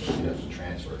transferred, you have to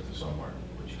transfer it to somewhere,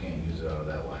 but you can't use it out of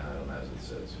that line item as it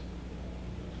sits.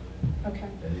 Okay.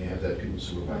 And you have to have people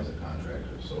supervise the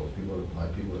contractors, so if my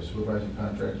people are supervising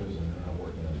contractors and they're not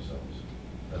working themselves,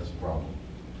 that's a problem.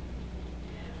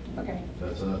 Okay.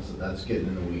 That's getting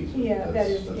in the weeds. Yeah, that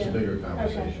is, That's yeah. a bigger Okay,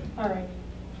 conversation. all right.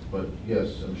 But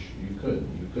yes, you could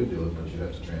do it, but you'd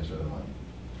have to transfer the money.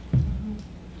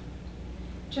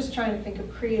 Just trying to think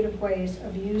of creative ways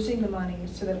of using the money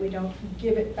so that we don't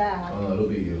give it back. Oh, no, it'll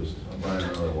be used. I'm buying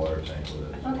another water tank with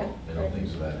it. Okay, You know, great.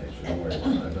 things of that nature. Don't worry about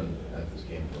it. I've been at this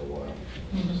game for a while,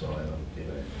 so I don't give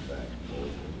anything back.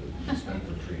 We'll spend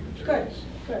for tree Good, materials.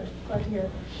 good, glad to hear.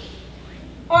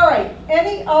 All right,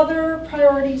 any other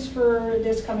priorities for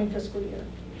this coming fiscal year?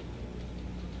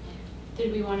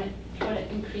 Did we want to try to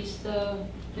increase the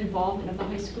involvement of the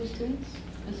high school students?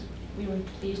 Because we were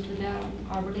pleased with that on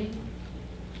Arbor Day.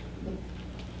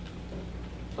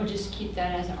 Or just keep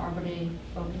that as an Arbor Day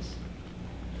focus?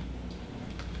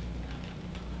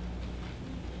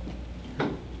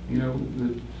 You know,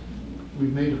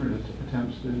 we've made different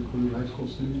attempts to include high school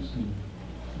students, and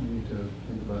we need to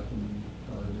think about them,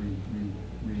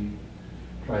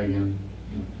 try again.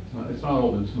 It's not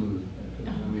all been smooth. I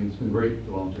mean, it's been great,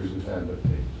 the volunteers we've had, but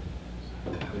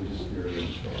they just fear they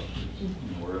don't show up. You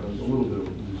know, where it was a little bit of a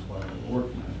loose while we're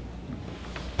working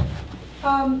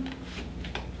on it.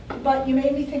 But you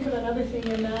made me think of another thing,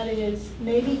 and that is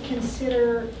maybe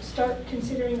start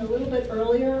considering a little bit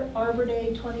earlier Arbor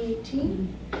Day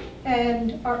 2018,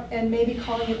 and maybe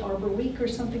calling it Arbor Week or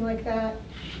something like that,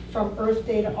 from Earth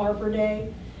Day to Arbor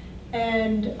Day,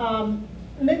 and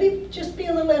maybe just be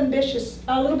a little ambitious,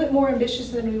 a little bit more ambitious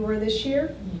than we were this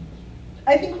year.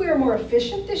 I think we were more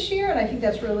efficient this year, and I think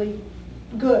that's really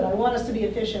good. I want us to be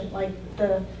efficient, like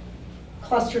the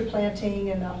clustered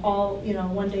planting and all, you know,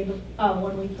 1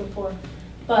 week before.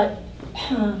 But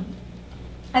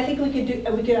I think we could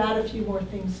add a few more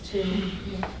things to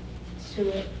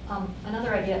it.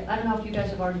 Another idea, I don't know if you guys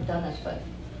have already done this, but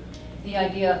the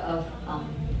idea of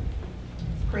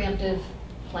preemptive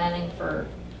planning for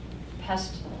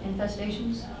pest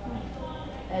infestations,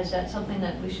 is that something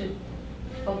that we should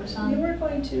focus on? You were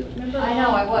going to, remember? I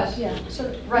know, I was. Yeah.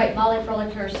 So Right, Molly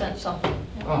Froelicher sent something.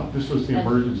 This was the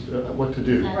emergency, what to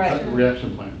do, Right.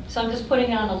 reaction plan. So I'm just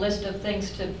putting it on a list of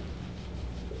things to, you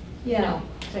Yeah. know,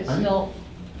 to still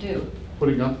do.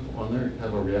 Putting up on there,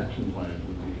 have a reaction plan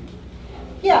would be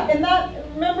Yeah, and that,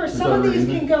 remember, Is some of that these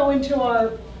in can go into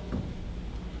our,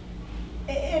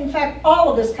 in fact,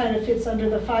 all of this kind of fits under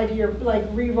the 5-year, like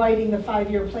rewriting the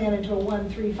 5-year plan into a 1,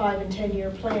 3, 5, and 10-year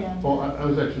plan. Well, I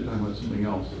was actually talking about something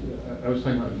else. I was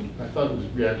talking about, I thought it was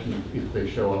reaction if they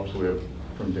show up, so we have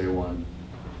from day one.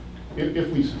 If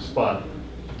we spot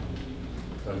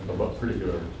a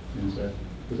particular insect,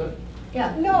 is that?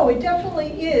 Yeah. No, it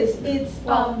definitely is. It's,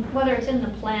 Well, whether it's in the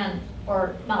plan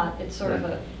or not, it's sort of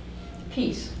Right. a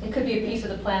piece. It could be a piece of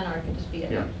the plan, or it could just be Yeah.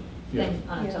 a Yeah. thing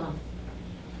on its Yeah. own.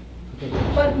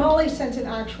 but Molly sent an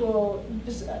actual,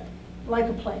 like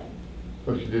a plan.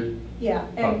 Oh, she did? Yeah,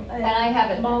 and And I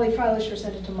have it. Molly Freilisher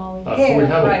sent it to Molly So we Hale.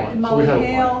 have a right, plan. And So we Molly have a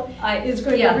plan. Hale I- is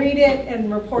going to yeah. read it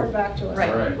and report back to us.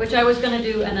 Right, Right. which I was gonna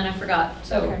do, and then I forgot,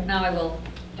 so Okay. now I will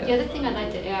do The other it. thing I'd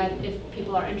like to add, if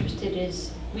people are interested,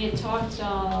 is we had talked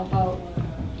about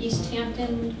East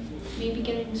Hampton maybe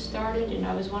getting started, and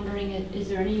I was wondering, is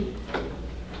there any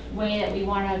way that we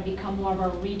want to become more of a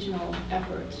regional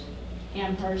effort?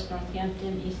 Amherst,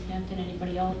 Northampton, East Hampton,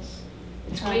 anybody else?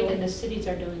 It's great that the cities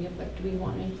are doing it, but do we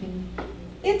want anything?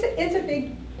 It's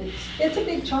a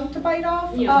big chunk to bite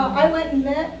off. Yeah. I went and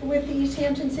met with the East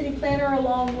Hampton City Planner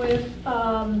along with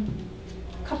a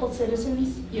couple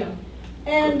citizens, Yeah.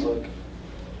 and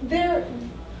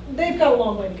they've got a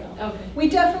long way to go. Okay. We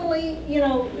definitely,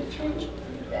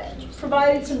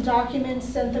 provided some documents,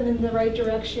 sent them in the right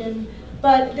direction,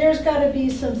 but there's got to be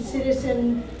some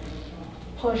citizen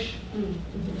push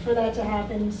for that to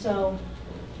happen, so,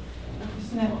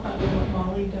 Isn't that probably what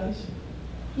Molly does?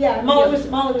 yeah, Molly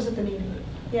was at the meeting,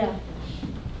 yeah.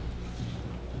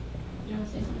 You want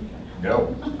to say something?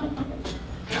 No.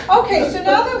 Okay, so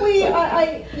now that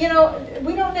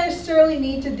we don't necessarily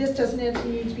need to, this doesn't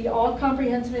need to be all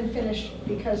comprehensive and finished,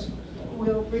 because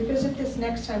we'll revisit this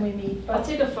next time we meet, I'll but.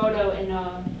 take a photo and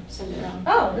send it around.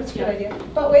 Oh, that's a good Yeah. idea.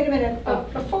 But wait a minute,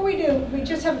 before we do, we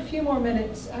just have a few more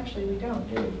minutes. Actually, we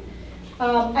don't, do we?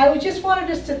 I just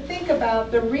wanted us to think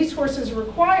about the resources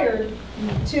required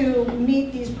to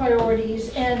meet these priorities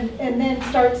and then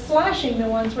start slashing the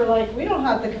ones where like, we don't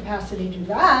have the capacity to do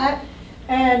that.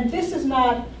 And this is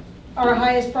not our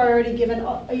highest priority given,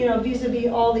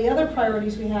 vis-a-vis all the other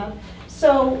priorities we have.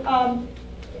 So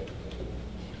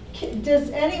does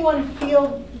anyone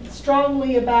feel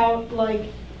strongly about like,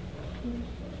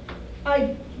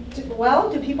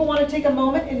 do people want to take a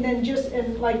moment and then just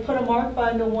like put a mark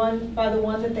by the one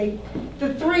that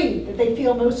the 3 that they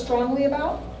feel most strongly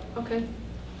about? Okay.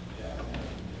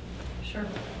 Sure.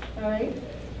 All right.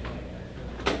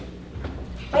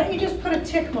 Why don't you just put a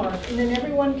tick mark, and then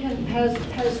everyone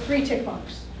has 3 tick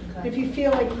marks. Okay. If you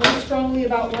feel like most strongly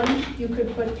about one, you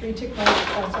could put 3 tick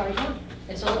marks outside one.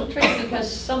 It's a little tricky because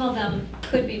some of them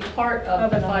could be part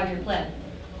of the Of another. 5-year plan.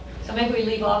 So maybe we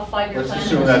leave off 5-year plan. Let's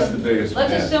assume that's the biggest Let's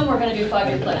plan. assume we're gonna do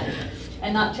 5-year plan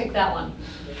and not tick that one,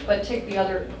 but tick the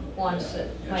other ones that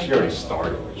might. She already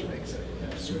started, which makes it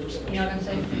super special. You know what I'm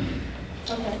saying?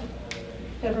 Okay.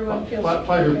 Everyone feels.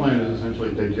 5-year plan is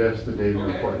essentially digest the data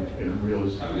report in a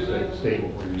realistic state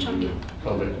where you can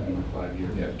public in 5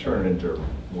 years. Yeah, turn it into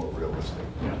more realistic.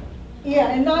 Yeah. Yeah,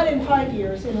 and not in 5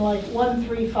 years, in like 1,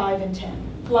 3, 5, and 10.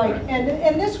 Like, Right.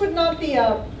 and this would not be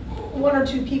a 1 or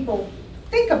 2 people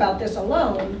think about this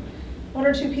alone. 1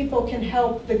 or 2 people can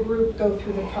help the group go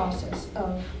through the process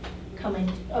of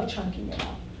chunking it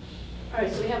out. All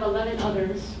right, so we have 11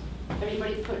 others.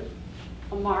 Everybody put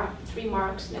a mark, 3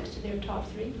 marks next to their top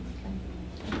 3.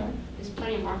 Okay. There's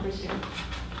plenty of markers here.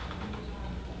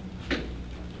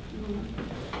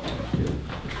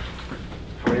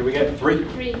 How many we get? 3?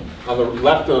 3. On the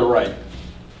left or the right?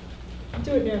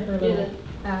 Do it near her Do little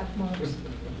the- at marks.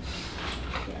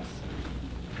 Yes.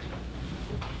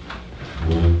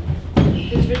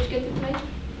 Does Rich get to play?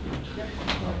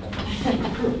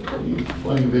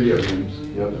 Playing video games.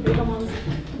 Yep. Come on.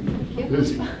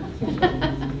 Busy.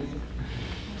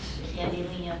 Candy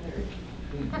Leander.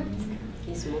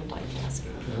 He's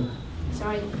multitasking.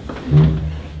 Sorry.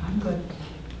 I'm good.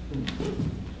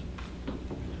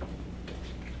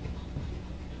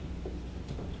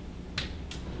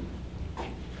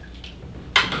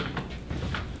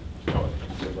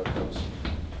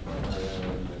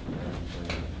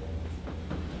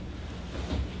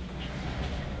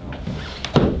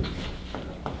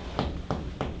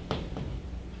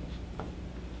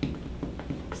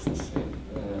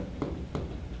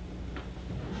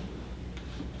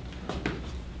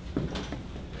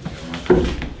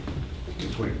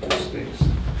 Just wait for space.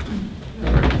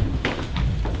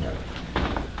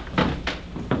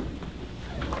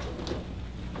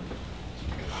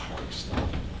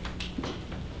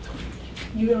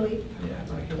 You gonna leave? Yeah,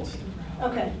 it's like it's.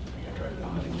 Okay. I gotta drive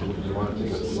behind. Do you want to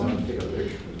take a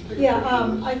picture?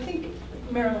 Yeah, I think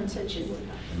Marilyn said she would.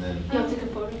 And then You'll take a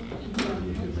photo?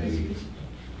 you could maybe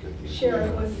get the. Share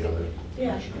it with the other.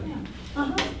 Yeah.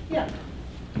 Uh-huh, yeah.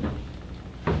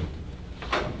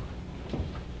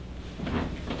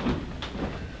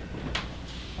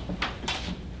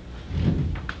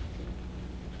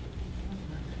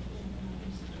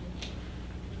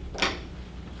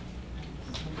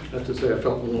 I have to say, I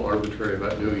felt a little arbitrary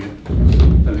about doing it.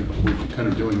 I think we're kind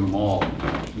of doing them all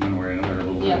one way or another, a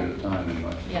little bit Yeah. at a time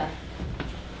anyway. Yeah.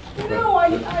 No, I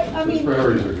The mean,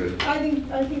 priorities are good. I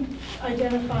think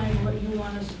identifying what you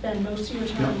want to spend most of your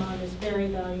time Yeah. on is very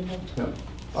valuable. Yeah.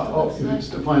 Oh, it's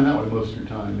define that way most of your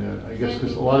time, yeah. I guess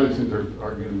because a lot of these things are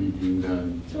going to be being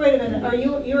done. So wait a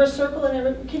minute, you're a circle and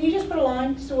every, can you just put a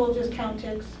line, so we'll just count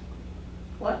ticks?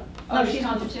 What? Oh, she's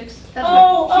on the ticks. That's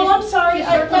Oh, right. I'm sorry. She's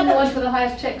I circling thought the that- ones with the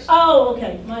highest ticks. Oh,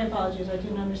 okay, my apologies, I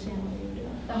didn't understand what you were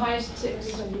doing. The highest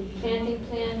ticks, planting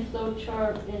plan, flow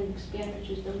chart, and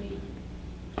expenditures delete.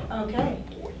 Okay.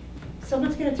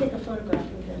 Someone's gonna take a photograph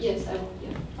of this. Yes, I will,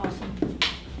 yeah. Awesome.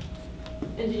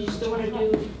 And did you still want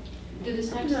to do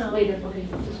this next? No. Later, okay.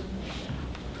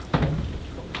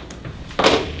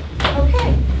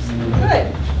 Okay,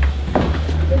 good.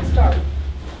 Good start.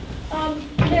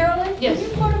 Marilyn? Yes. Can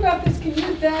you photograph this, can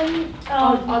you then,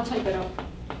 I'll type it out.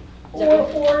 Is that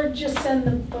right? or just send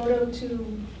the photo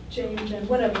to Jane and Jen,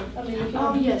 whatever, I mean, if you.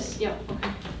 Oh, yes, yeah, okay.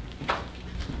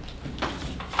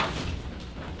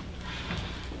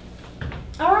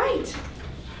 All right.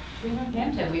 We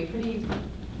Northampton, we pretty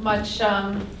much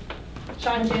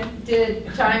Chimed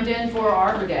in. chimed in for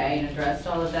Arbor Day and addressed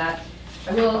all of that.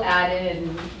 I will add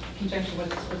in conjunction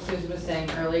with what Susan was saying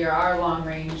earlier, our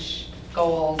long-range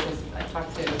goals, as I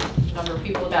talked to a number of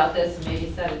people about this and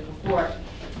maybe said it before,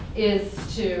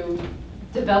 is to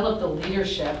develop the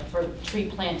leadership for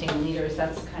tree planting leaders.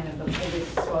 That's kind of the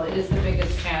biggest, well, it is the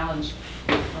biggest challenge.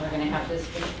 We're going to have this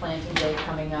big planting day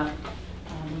coming up.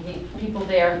 We need people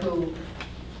there who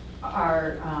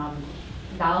are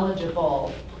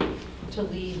knowledgeable to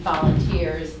lead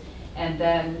volunteers, and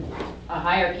then a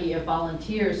hierarchy of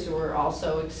volunteers who are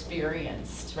also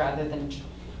experienced, rather than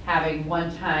having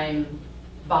one-time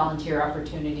volunteer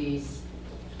opportunities,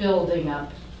 building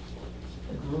up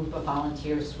a group of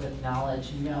volunteers with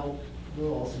knowledge, know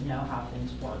rules, and know how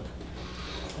things work.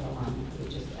 So we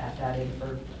just add that in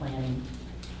for planning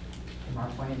from our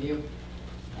point of view.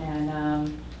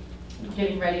 And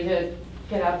getting ready to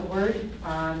get out the word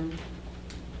on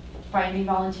finding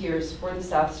volunteers for the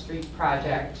South Street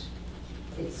project.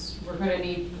 We're going to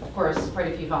need, of course,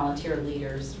 quite a few volunteer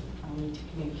leaders. I'll need to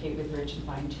communicate with Rich and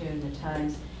fine tune the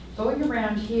times. Going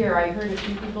around here, I heard a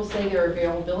few people say their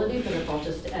availability, but if I'll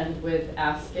just end with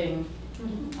asking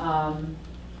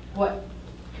what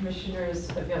commissioners'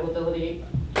 availability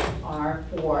are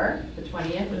for the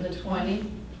 20th and the 27th,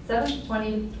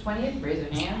 20th, raise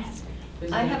your hands.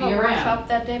 Who's I gonna have be a around? workshop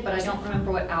that day, but I don't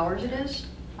remember what hours it is.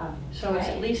 So it's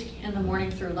Okay. at least in the morning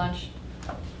through lunch.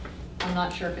 I'm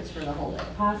not sure if it's for the whole day.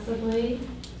 Possibly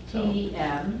So-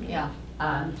 PM Yeah,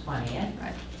 on 20th.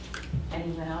 right.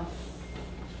 Anyone else?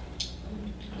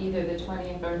 Either the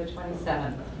 20th or the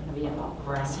 27th, going to be involved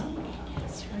around.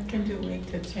 I can do 8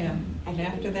 to 10, and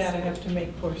after that I have to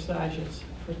make corsages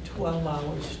for 12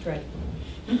 hours straight.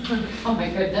 Oh my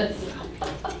goodness.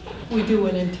 We do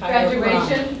an entire prom.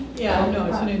 Graduation? Yeah, no,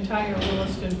 it's an entire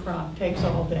Williston prom, takes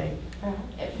all day.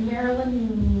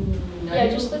 Marilyn? Yeah, I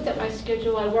just looked at my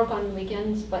schedule, I work on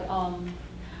weekends, but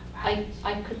I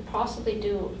could possibly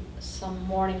do some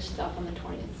morning stuff on the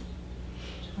 20th.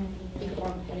 Before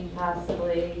I'm heading.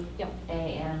 Possibly. Yep.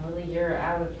 AM. Lily, you're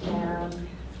out of town.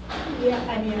 Yeah,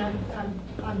 I mean,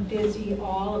 I'm busy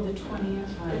all of the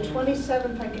 20th. The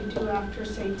 27th I can do after,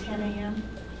 say, 10 a.m.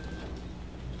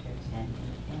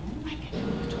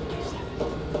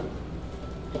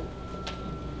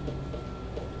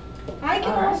 I can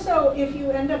All right. also, if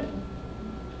you end up,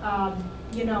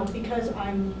 you know, because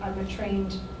I'm a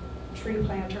trained tree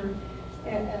planter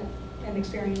and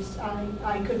experienced,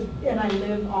 I could, and I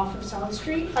live off of South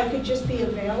Street, I could just be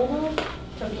available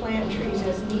to plant trees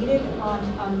as needed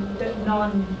on the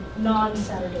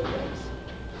non-Saturday days.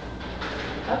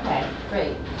 Okay,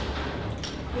 great.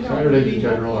 You know, Saturdays it'd in be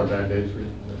general are helpful. bad days for you?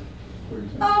 What are you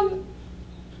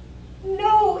saying?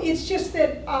 No, it's just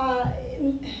that,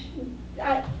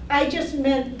 I just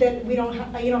meant that we don't,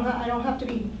 I don't have to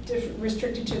be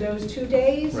restricted to those 2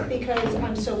 days Right. because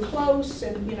I'm so close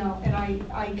and, you know, and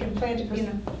I can plant it, you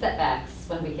know, Setbacks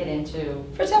when we get into,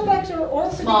 for setbacks or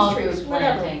for Small these trees, group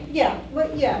whatever. planting.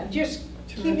 Yeah, just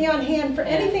keep me on hand for Yeah,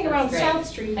 anything that's around great. South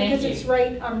Street Thank because you. it's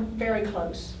right, I'm very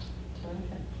close.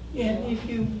 And if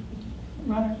you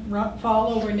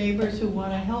fall over neighbors who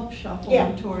want to help shuffle Yeah.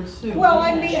 them towards Sue. Well,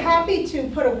 I'd be happy to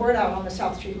put a word out on the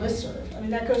South Street listserv. I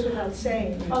mean, that goes without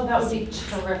saying. Oh, that would be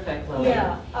terrific, Lily.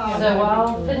 Yeah. So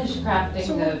I'll finish crafting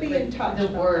So we'll be in touch the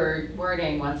about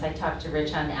wording once I talk to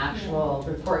Rich on actual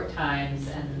report times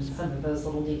and some of those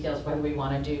little details, whether we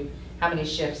want to do, how many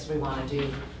shifts we want to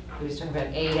do. He was talking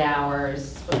about 8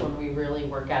 hours, but when we really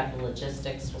work out the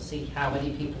logistics, we'll see how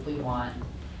many people we want.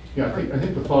 Yeah, I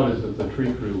think the thought is that the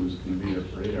tree crew is going to be there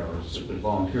for 8 hours, but the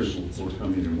volunteers will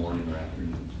come either morning or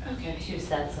afternoon. Okay. 2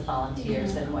 sets of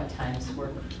volunteers and what times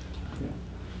work. Yeah.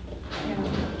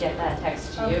 Get that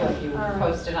text to you. Okay, If you all right.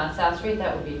 post it on South Street,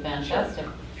 that would be fantastic.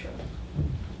 Sure.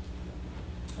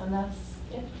 And that's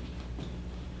it.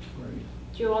 Right.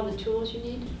 Do you have all the tools you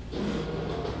need?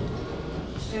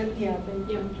 Yeah. Yeah.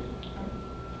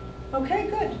 Okay,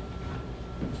 good.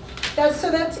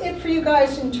 So that's it for you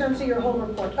guys in terms of your whole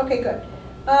report. Okay, good.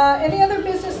 Any other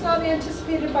business not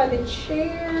anticipated by the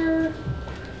chair?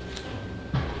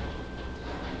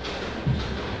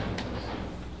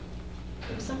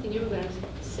 There was something you were going to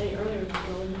say earlier,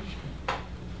 Roland.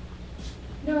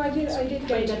 No, I did Oh, you get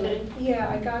got to that it. in? Yeah,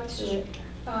 I got to it.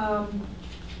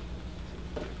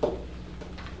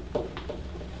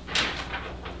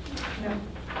 No.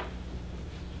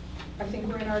 I think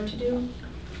we're in our to-do.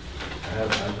 I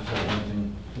just have one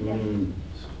thing. Mm.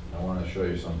 I want to show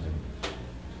you something.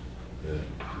 That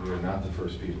we are not the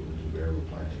first people to do bare root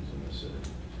plantings in this city.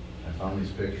 I found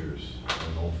these pictures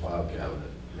in an old file cabinet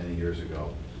many years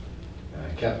ago, and I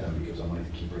kept them because I wanted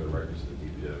to keep rid of the records of the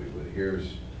DPW. But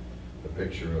here's a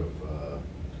picture of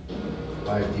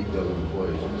 5 DPW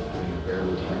employees doing a bare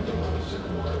root planting on a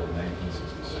sycamore in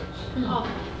 1966. Oh,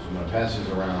 So I'm going to pass these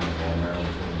around while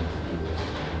Marilyn's going to do this.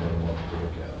 I'm going to want to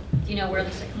look at them. Do you know where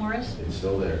the sycamore is? It's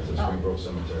still there. It's at Oh. Springbrook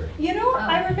Cemetery. You know,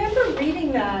 I remember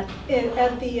reading that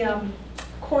at the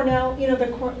Cornell, you know,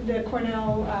 the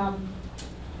Cornell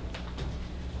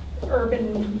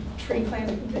urban tree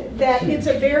planting, that it's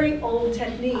a very old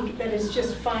technique that is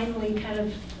just finally kind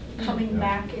of coming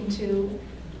back into,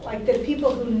 like, that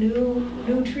people who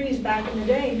knew trees back in the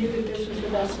day knew that this was the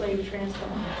best way to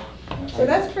transplant. So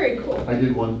that's very cool. I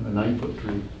did one, a 9-foot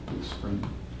tree this spring.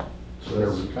 So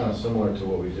that's kind of similar to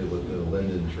what we did with the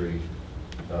linden tree,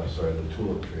 sorry, the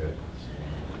tulip tree.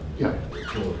 Yeah. The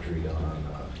tulip tree down on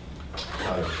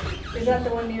Cottage Street. Is that the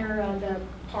one near the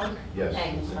park? Yes.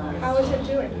 Thanks. How is it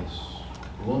doing? It's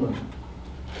blooming.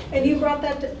 And you brought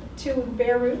that to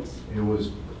Bare Roots?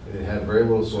 It had very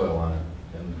little soil on it,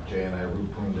 and Jay and I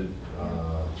root pruned it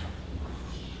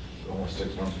almost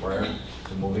 6 months prior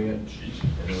to moving it.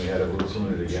 And then we had to root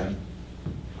prune it again.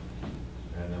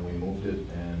 And then we moved it,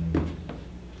 and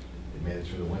it made it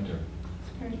through the winter.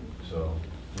 Great. So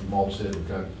we mulched it, we've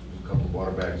got a couple of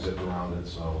water bags zipped around it,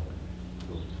 so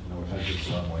no attention to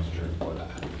soil moisture. But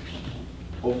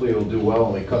hopefully it'll do well.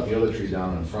 And we cut the other tree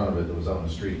down in front of it that was out in the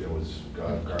street that was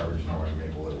garbage, Norway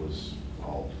maple. It was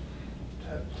all,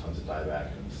 had tons of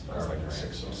dieback and That was like the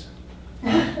 60s. The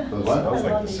what? That was I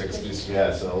like love the these 60s.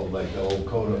 Yeah, so like the old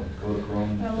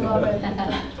Kodachrome. I love it.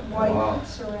 Wow. White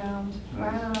surround.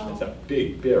 Nice. Wow. It's a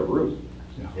big bare root.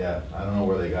 Yeah, I don't know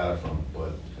where they got it from,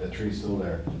 but that tree's still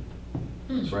there.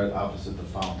 It's right opposite the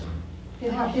fountain.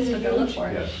 Is So it go look huge? for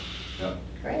it. Yes, yep.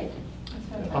 Great. That's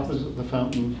fantastic. Opposite the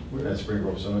fountain. where- At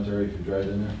Springbrook Cemetery, if you drive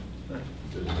in there,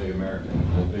 there's a big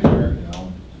American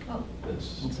elm. Oh,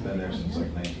 It's been there since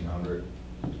like 1900.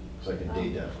 So I can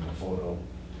date that from the photo.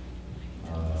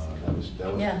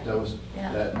 Yeah.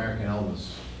 Yeah. That American elm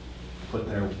was put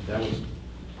there, that was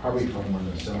probably from when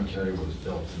the cemetery was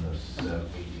built in the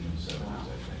 1870s,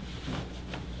 I think.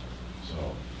 So,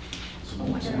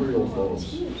 some real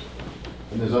photos.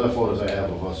 And there's other photos I have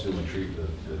of us doing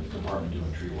the department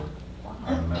doing tree work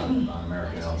on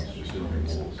American elms, just doing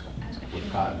removals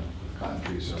with cotton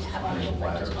trees, so it's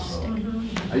ladder. So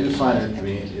I just find it to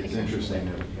be, it's interesting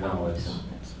that, you know,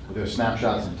 there's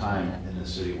snapshots in time in the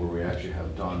city where we actually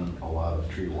have done a lot of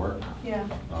tree work. Yeah.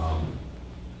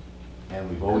 And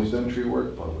we've always done tree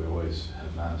work, but we always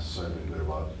have not necessarily been good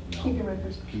about, you know,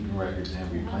 Keeping records.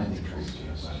 and replanting trees in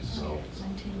a sense, so.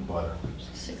 But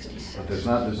 1966. there's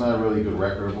not a really good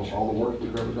record of all the work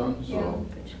we've ever done, so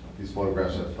these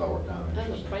photographs I thought were kind of that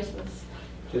was interesting. priceless.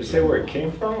 Did it say where it came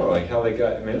from, or like how they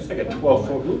got, I mean, it's like a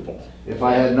 12-foot root ball. If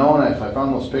I had known, if I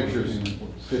found those pictures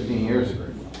 15 years ago,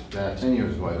 10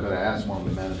 years ago, I could have asked one of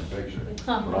the men in the picture,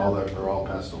 but they're all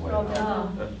passed away Well now.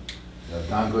 done.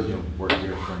 Don Goodham worked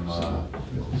here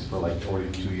for like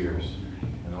 42 years.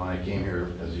 And when I came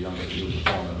here as a young kid, he was the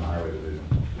foreman in the highway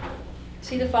division. Is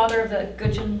he the father of the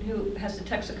Gudgeon who has the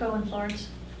Texaco in Florence?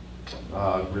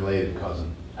 Related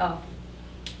cousin. Oh,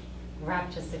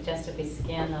 Rob just suggested we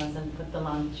scan those and put them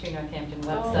on the Tree Northampton Oh,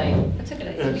 website. that's a good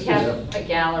idea. We have a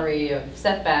gallery of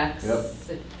setbacks.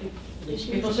 Yep.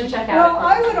 People should check Well, out.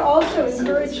 I would also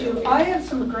encourage you, I have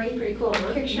some great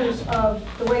pictures of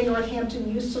the way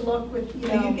Northampton used to look with, you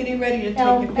Are you know, getting ready to take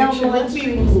Elm a picture? Elm Let me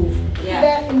trees. move. Yeah.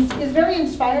 That is very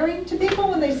inspiring to people.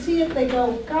 When they see it, they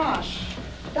go, gosh,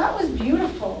 that was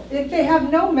beautiful. They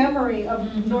have no memory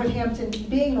of Northampton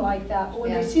being like that, but when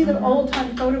they Yeah. see the old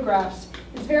time photographs,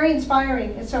 it's very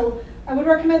inspiring. And so I would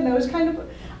recommend those kind of,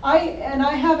 I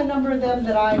have a number of them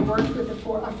that I worked with a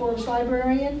Forbes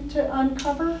librarian to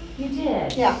uncover. You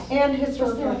did? Yeah, and Was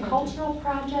historic there a Northampton. cultural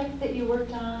project that you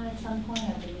worked on at some point?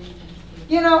 I believe?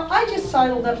 You know, I just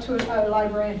sidled up to a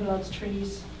librarian who loves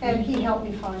trees, and he helped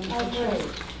me find Oh, it. great.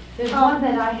 There's one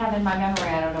that I have in my memory,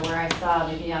 I don't know where I saw,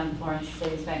 maybe on Florence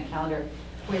Savings Bank calendar,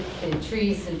 with the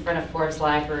trees in front of Forbes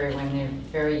Library when they're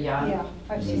very young. Yeah,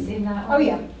 I've Have you seen. seen that Oh, one?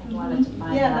 yeah. I wanted to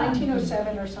find Yeah, that.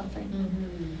 1907 or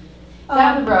something.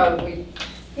 Down the road, we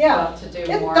Yeah. love to do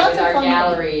It- more that's with a our fun one.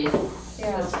 galleries,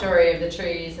 Yeah. the story of the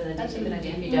trees and the That's a good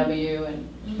idea. DPW, and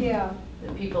Yeah.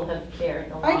 the people have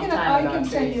cared a I long can time about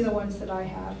send you trees. the ones that I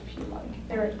have if you like.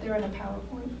 They're in a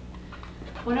PowerPoint.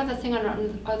 One other thing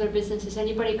on other business, is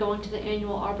anybody going to the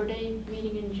annual Arbor Day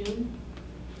meeting in June?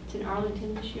 It's in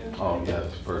Arlington this year. Oh, yeah,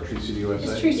 for Tree City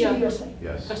USA? It's Tree City Yeah. USA.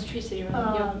 Yes. That's Tree City, right?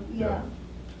 Yeah. Yeah.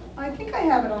 I think I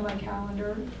have it on my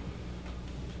calendar.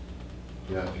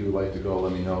 Yeah, if you would like to go,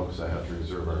 let me know, because I have to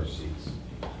reserve our seats.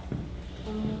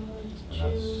 And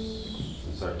that's,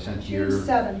 it's our 10th year. June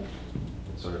 7th.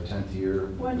 It's our 10th year,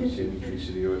 When Tree did City, you- Tree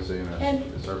City USA, and And-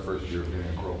 it's our first year of getting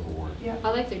a Growth Award. Yeah.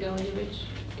 I'd like to go, any Rich.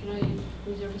 Can I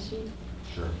reserve a seat?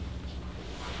 Sure.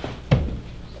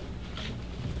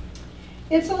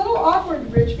 It's a little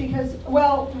awkward, Rich, because,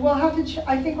 well, we'll have to,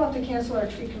 I think we'll have to cancel our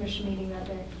tree commission meeting that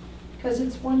day. Because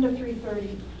it's 1 to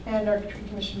 3:30, and our tree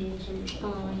commission meetings are usually.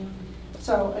 Oh, I know.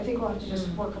 So I think we'll have to just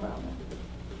work around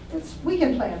it. We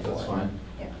can plan for it. That's fine.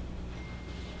 Yeah.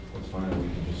 That's fine, we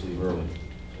can just leave early.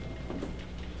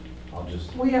 I'll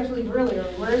just, We have to leave really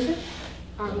early. Where is it?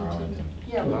 Arlington.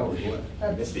 Yeah.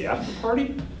 that's- It's the after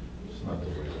party? it's not the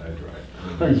way that I drive.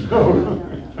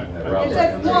 It's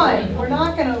at 1, we're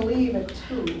not gonna leave at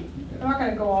 2. We're not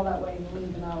gonna go all that way and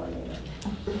leave an hour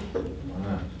later.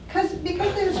 Because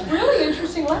there's really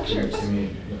interesting lectures.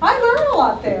 I learn a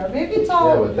lot there, maybe it's Yeah,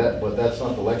 all, but that's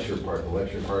not the lecture part. The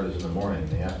lecture part is in the morning, in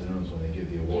the afternoons when they give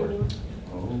the award.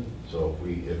 So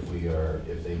if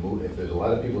there's a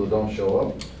lot of people that don't show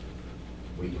up,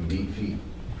 we can beat feet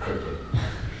quickly.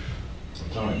 I'm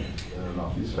telling you, I don't know.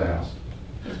 He's fast.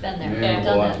 He's been there, Yeah,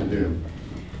 done a lot to that. do.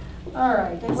 all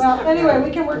right. Well, anyway,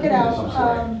 we can work it out. I'm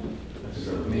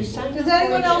sorry. Does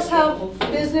anyone else have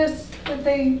business that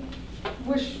they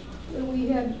wish that we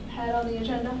had on the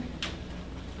agenda?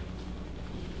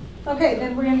 Okay,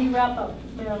 then we're gonna wrap up,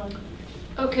 Marilyn.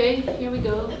 Okay, here we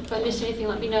go. If I miss anything,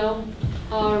 let me know.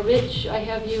 Rich, I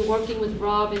have you working with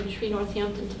Rob and Tree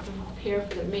Northampton to prepare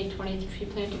for the May 20th tree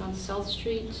planting on South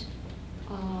Street,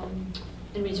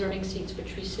 and reserving seats for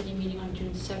Tree City meeting on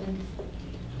June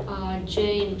 7th.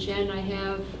 Jay and Jen, I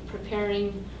have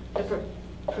preparing the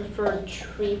preferred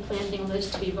tree planting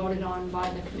list to be voted on by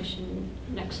the commission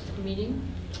next meeting.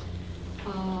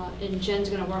 And Jen's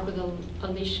gonna work with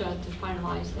Alicia to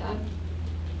finalize that.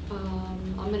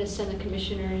 I'm gonna send the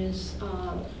commissioners,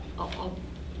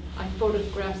 I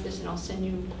photographed this and I'll send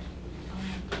you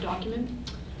a document.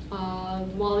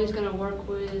 Molly's gonna work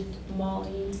with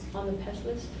Molly on the pest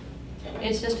list.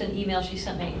 It's just an email she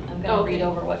sent me. I'm gonna read Okay.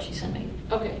 over what she sent me.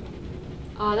 Okay.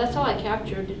 That's all I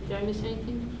captured. Did I miss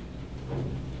anything?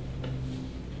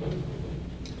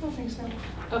 I don't think so.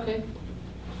 Okay.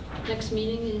 Next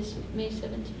meeting is May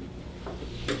 17th.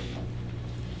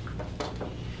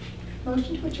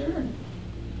 Motion to adjourn.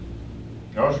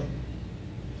 Motion.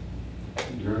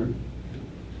 Adjourn.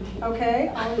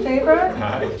 Okay, all in favor?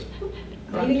 Aye.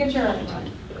 Meeting adjourned.